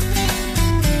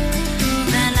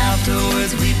 Then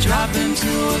afterwards we drop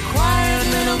into a quiet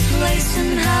little place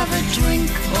and have a drink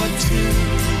or two.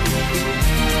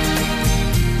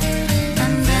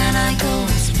 And then I go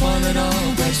and spoil it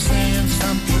all by saying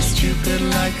something stupid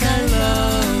like I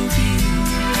love you.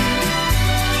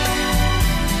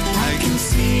 I can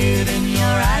see it in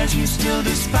your eyes, you still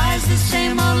despise the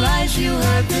same old lies you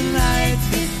heard the night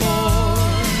before.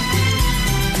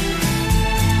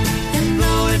 And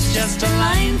though it's just a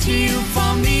line to you,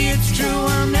 for me it's true,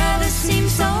 will never seem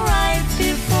so right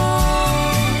before.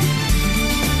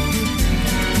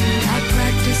 I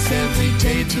practice every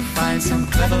day to find some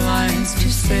clever lines to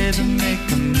say to make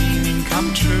the meaning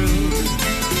come true.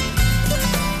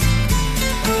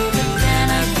 But then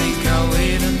I think I'll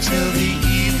wait until the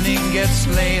evening gets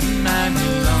late and I'm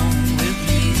alone with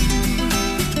you.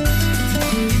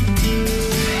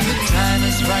 The time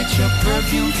is right, your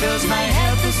perfume fills my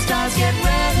head, the stars get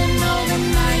red and all the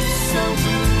nights so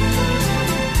blue.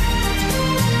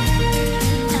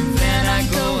 And then I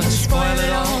go and spoil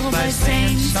it all by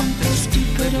saying something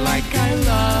stupid like I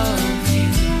love you.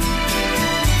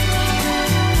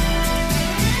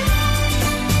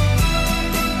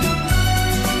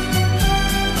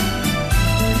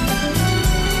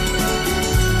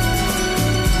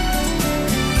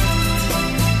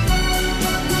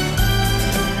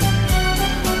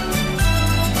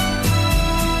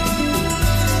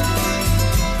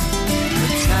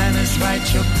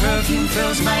 Right, your perfume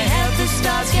fills my head, the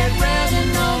stars get red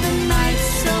and all the nights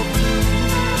so blue.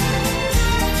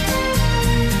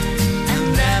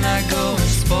 And then I go and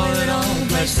spoil it all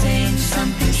by saying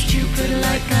something stupid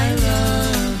like I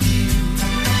love you.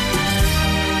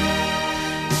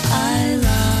 I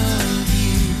love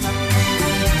you.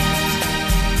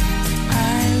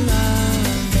 I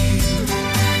love you.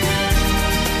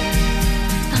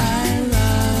 I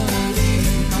love you.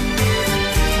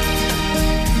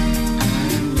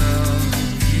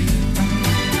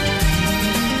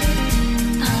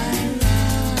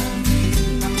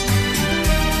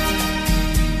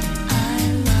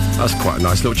 That's quite a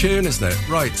nice little tune, isn't it?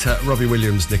 Right, Robbie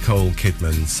Williams, Nicole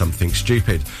Kidman, Something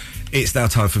Stupid. It's now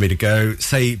time for me to go.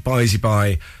 Say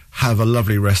bye. Have a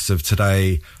lovely rest of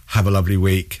today. Have a lovely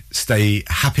week. Stay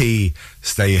happy.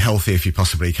 Stay healthy if you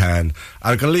possibly can.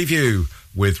 I'm going to leave you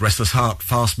with Restless Heart,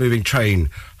 Fast Moving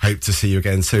Train. Hope to see you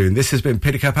again soon. This has been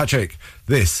Peter Kirkpatrick.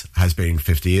 This has been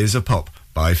 50 Years of Pop.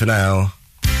 Bye for now.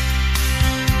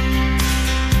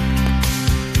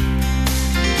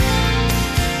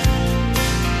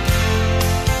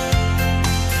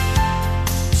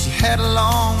 Had a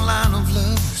long line of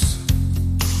lovers,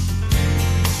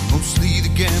 mostly the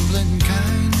gambling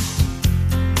kind.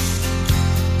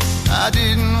 I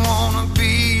didn't want to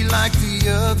be like the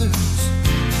others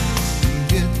and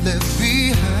get left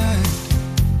behind.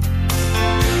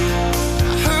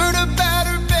 I heard about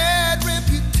her bad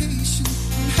reputation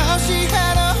and how she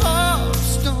had a heart of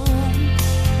stone,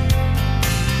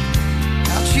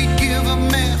 how she'd give a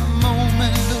man a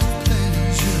moment of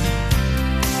pleasure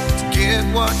to get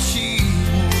what she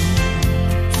wants.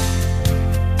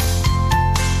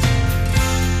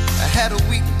 I had a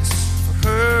weakness for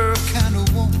her kind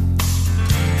of woman.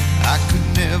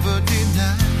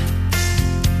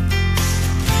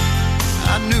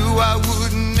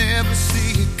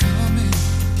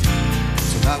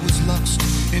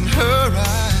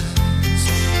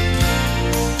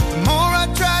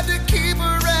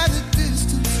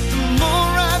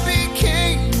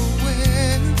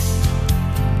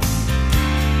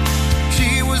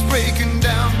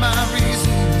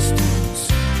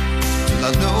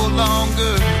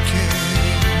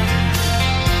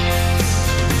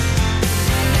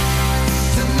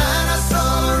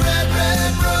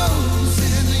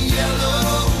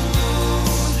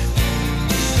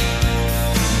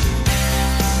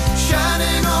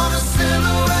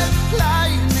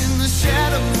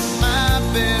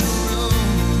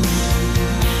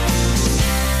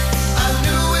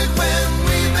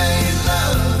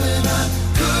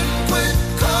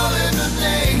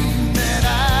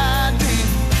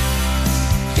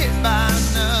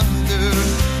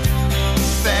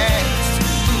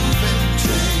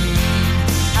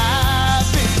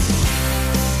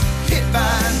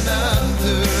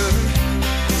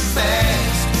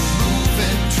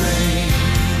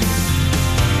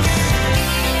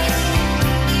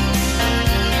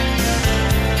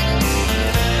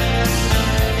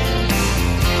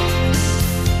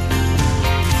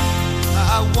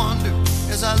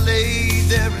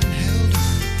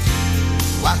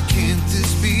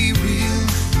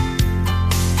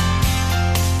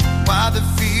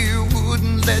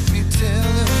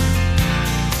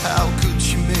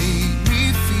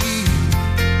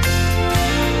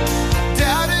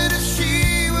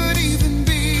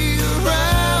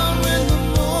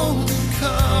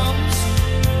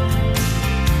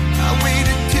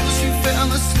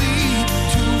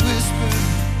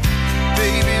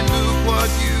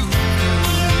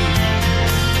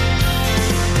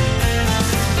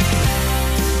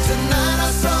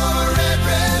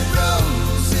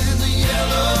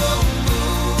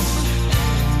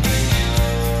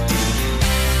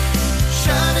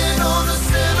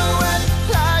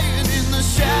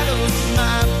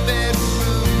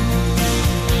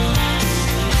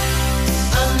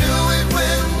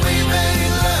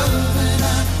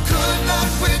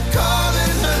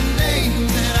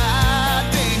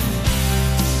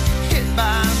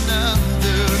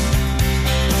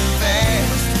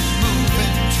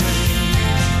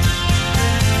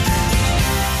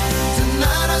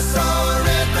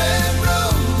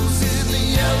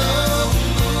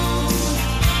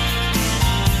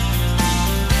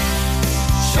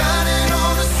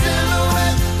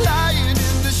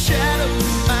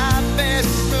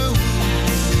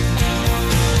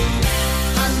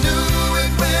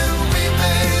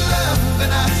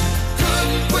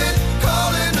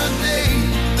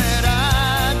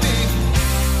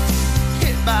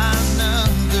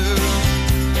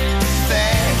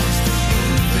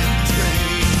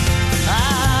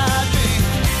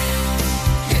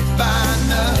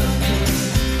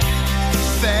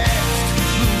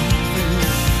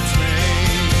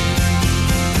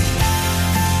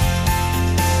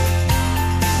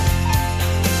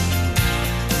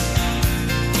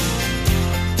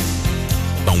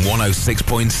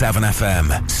 106.7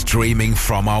 FM, streaming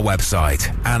from our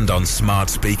website and on smart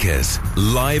speakers.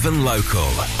 Live and local,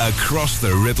 across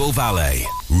the Ribble Valley.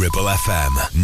 Ribble FM.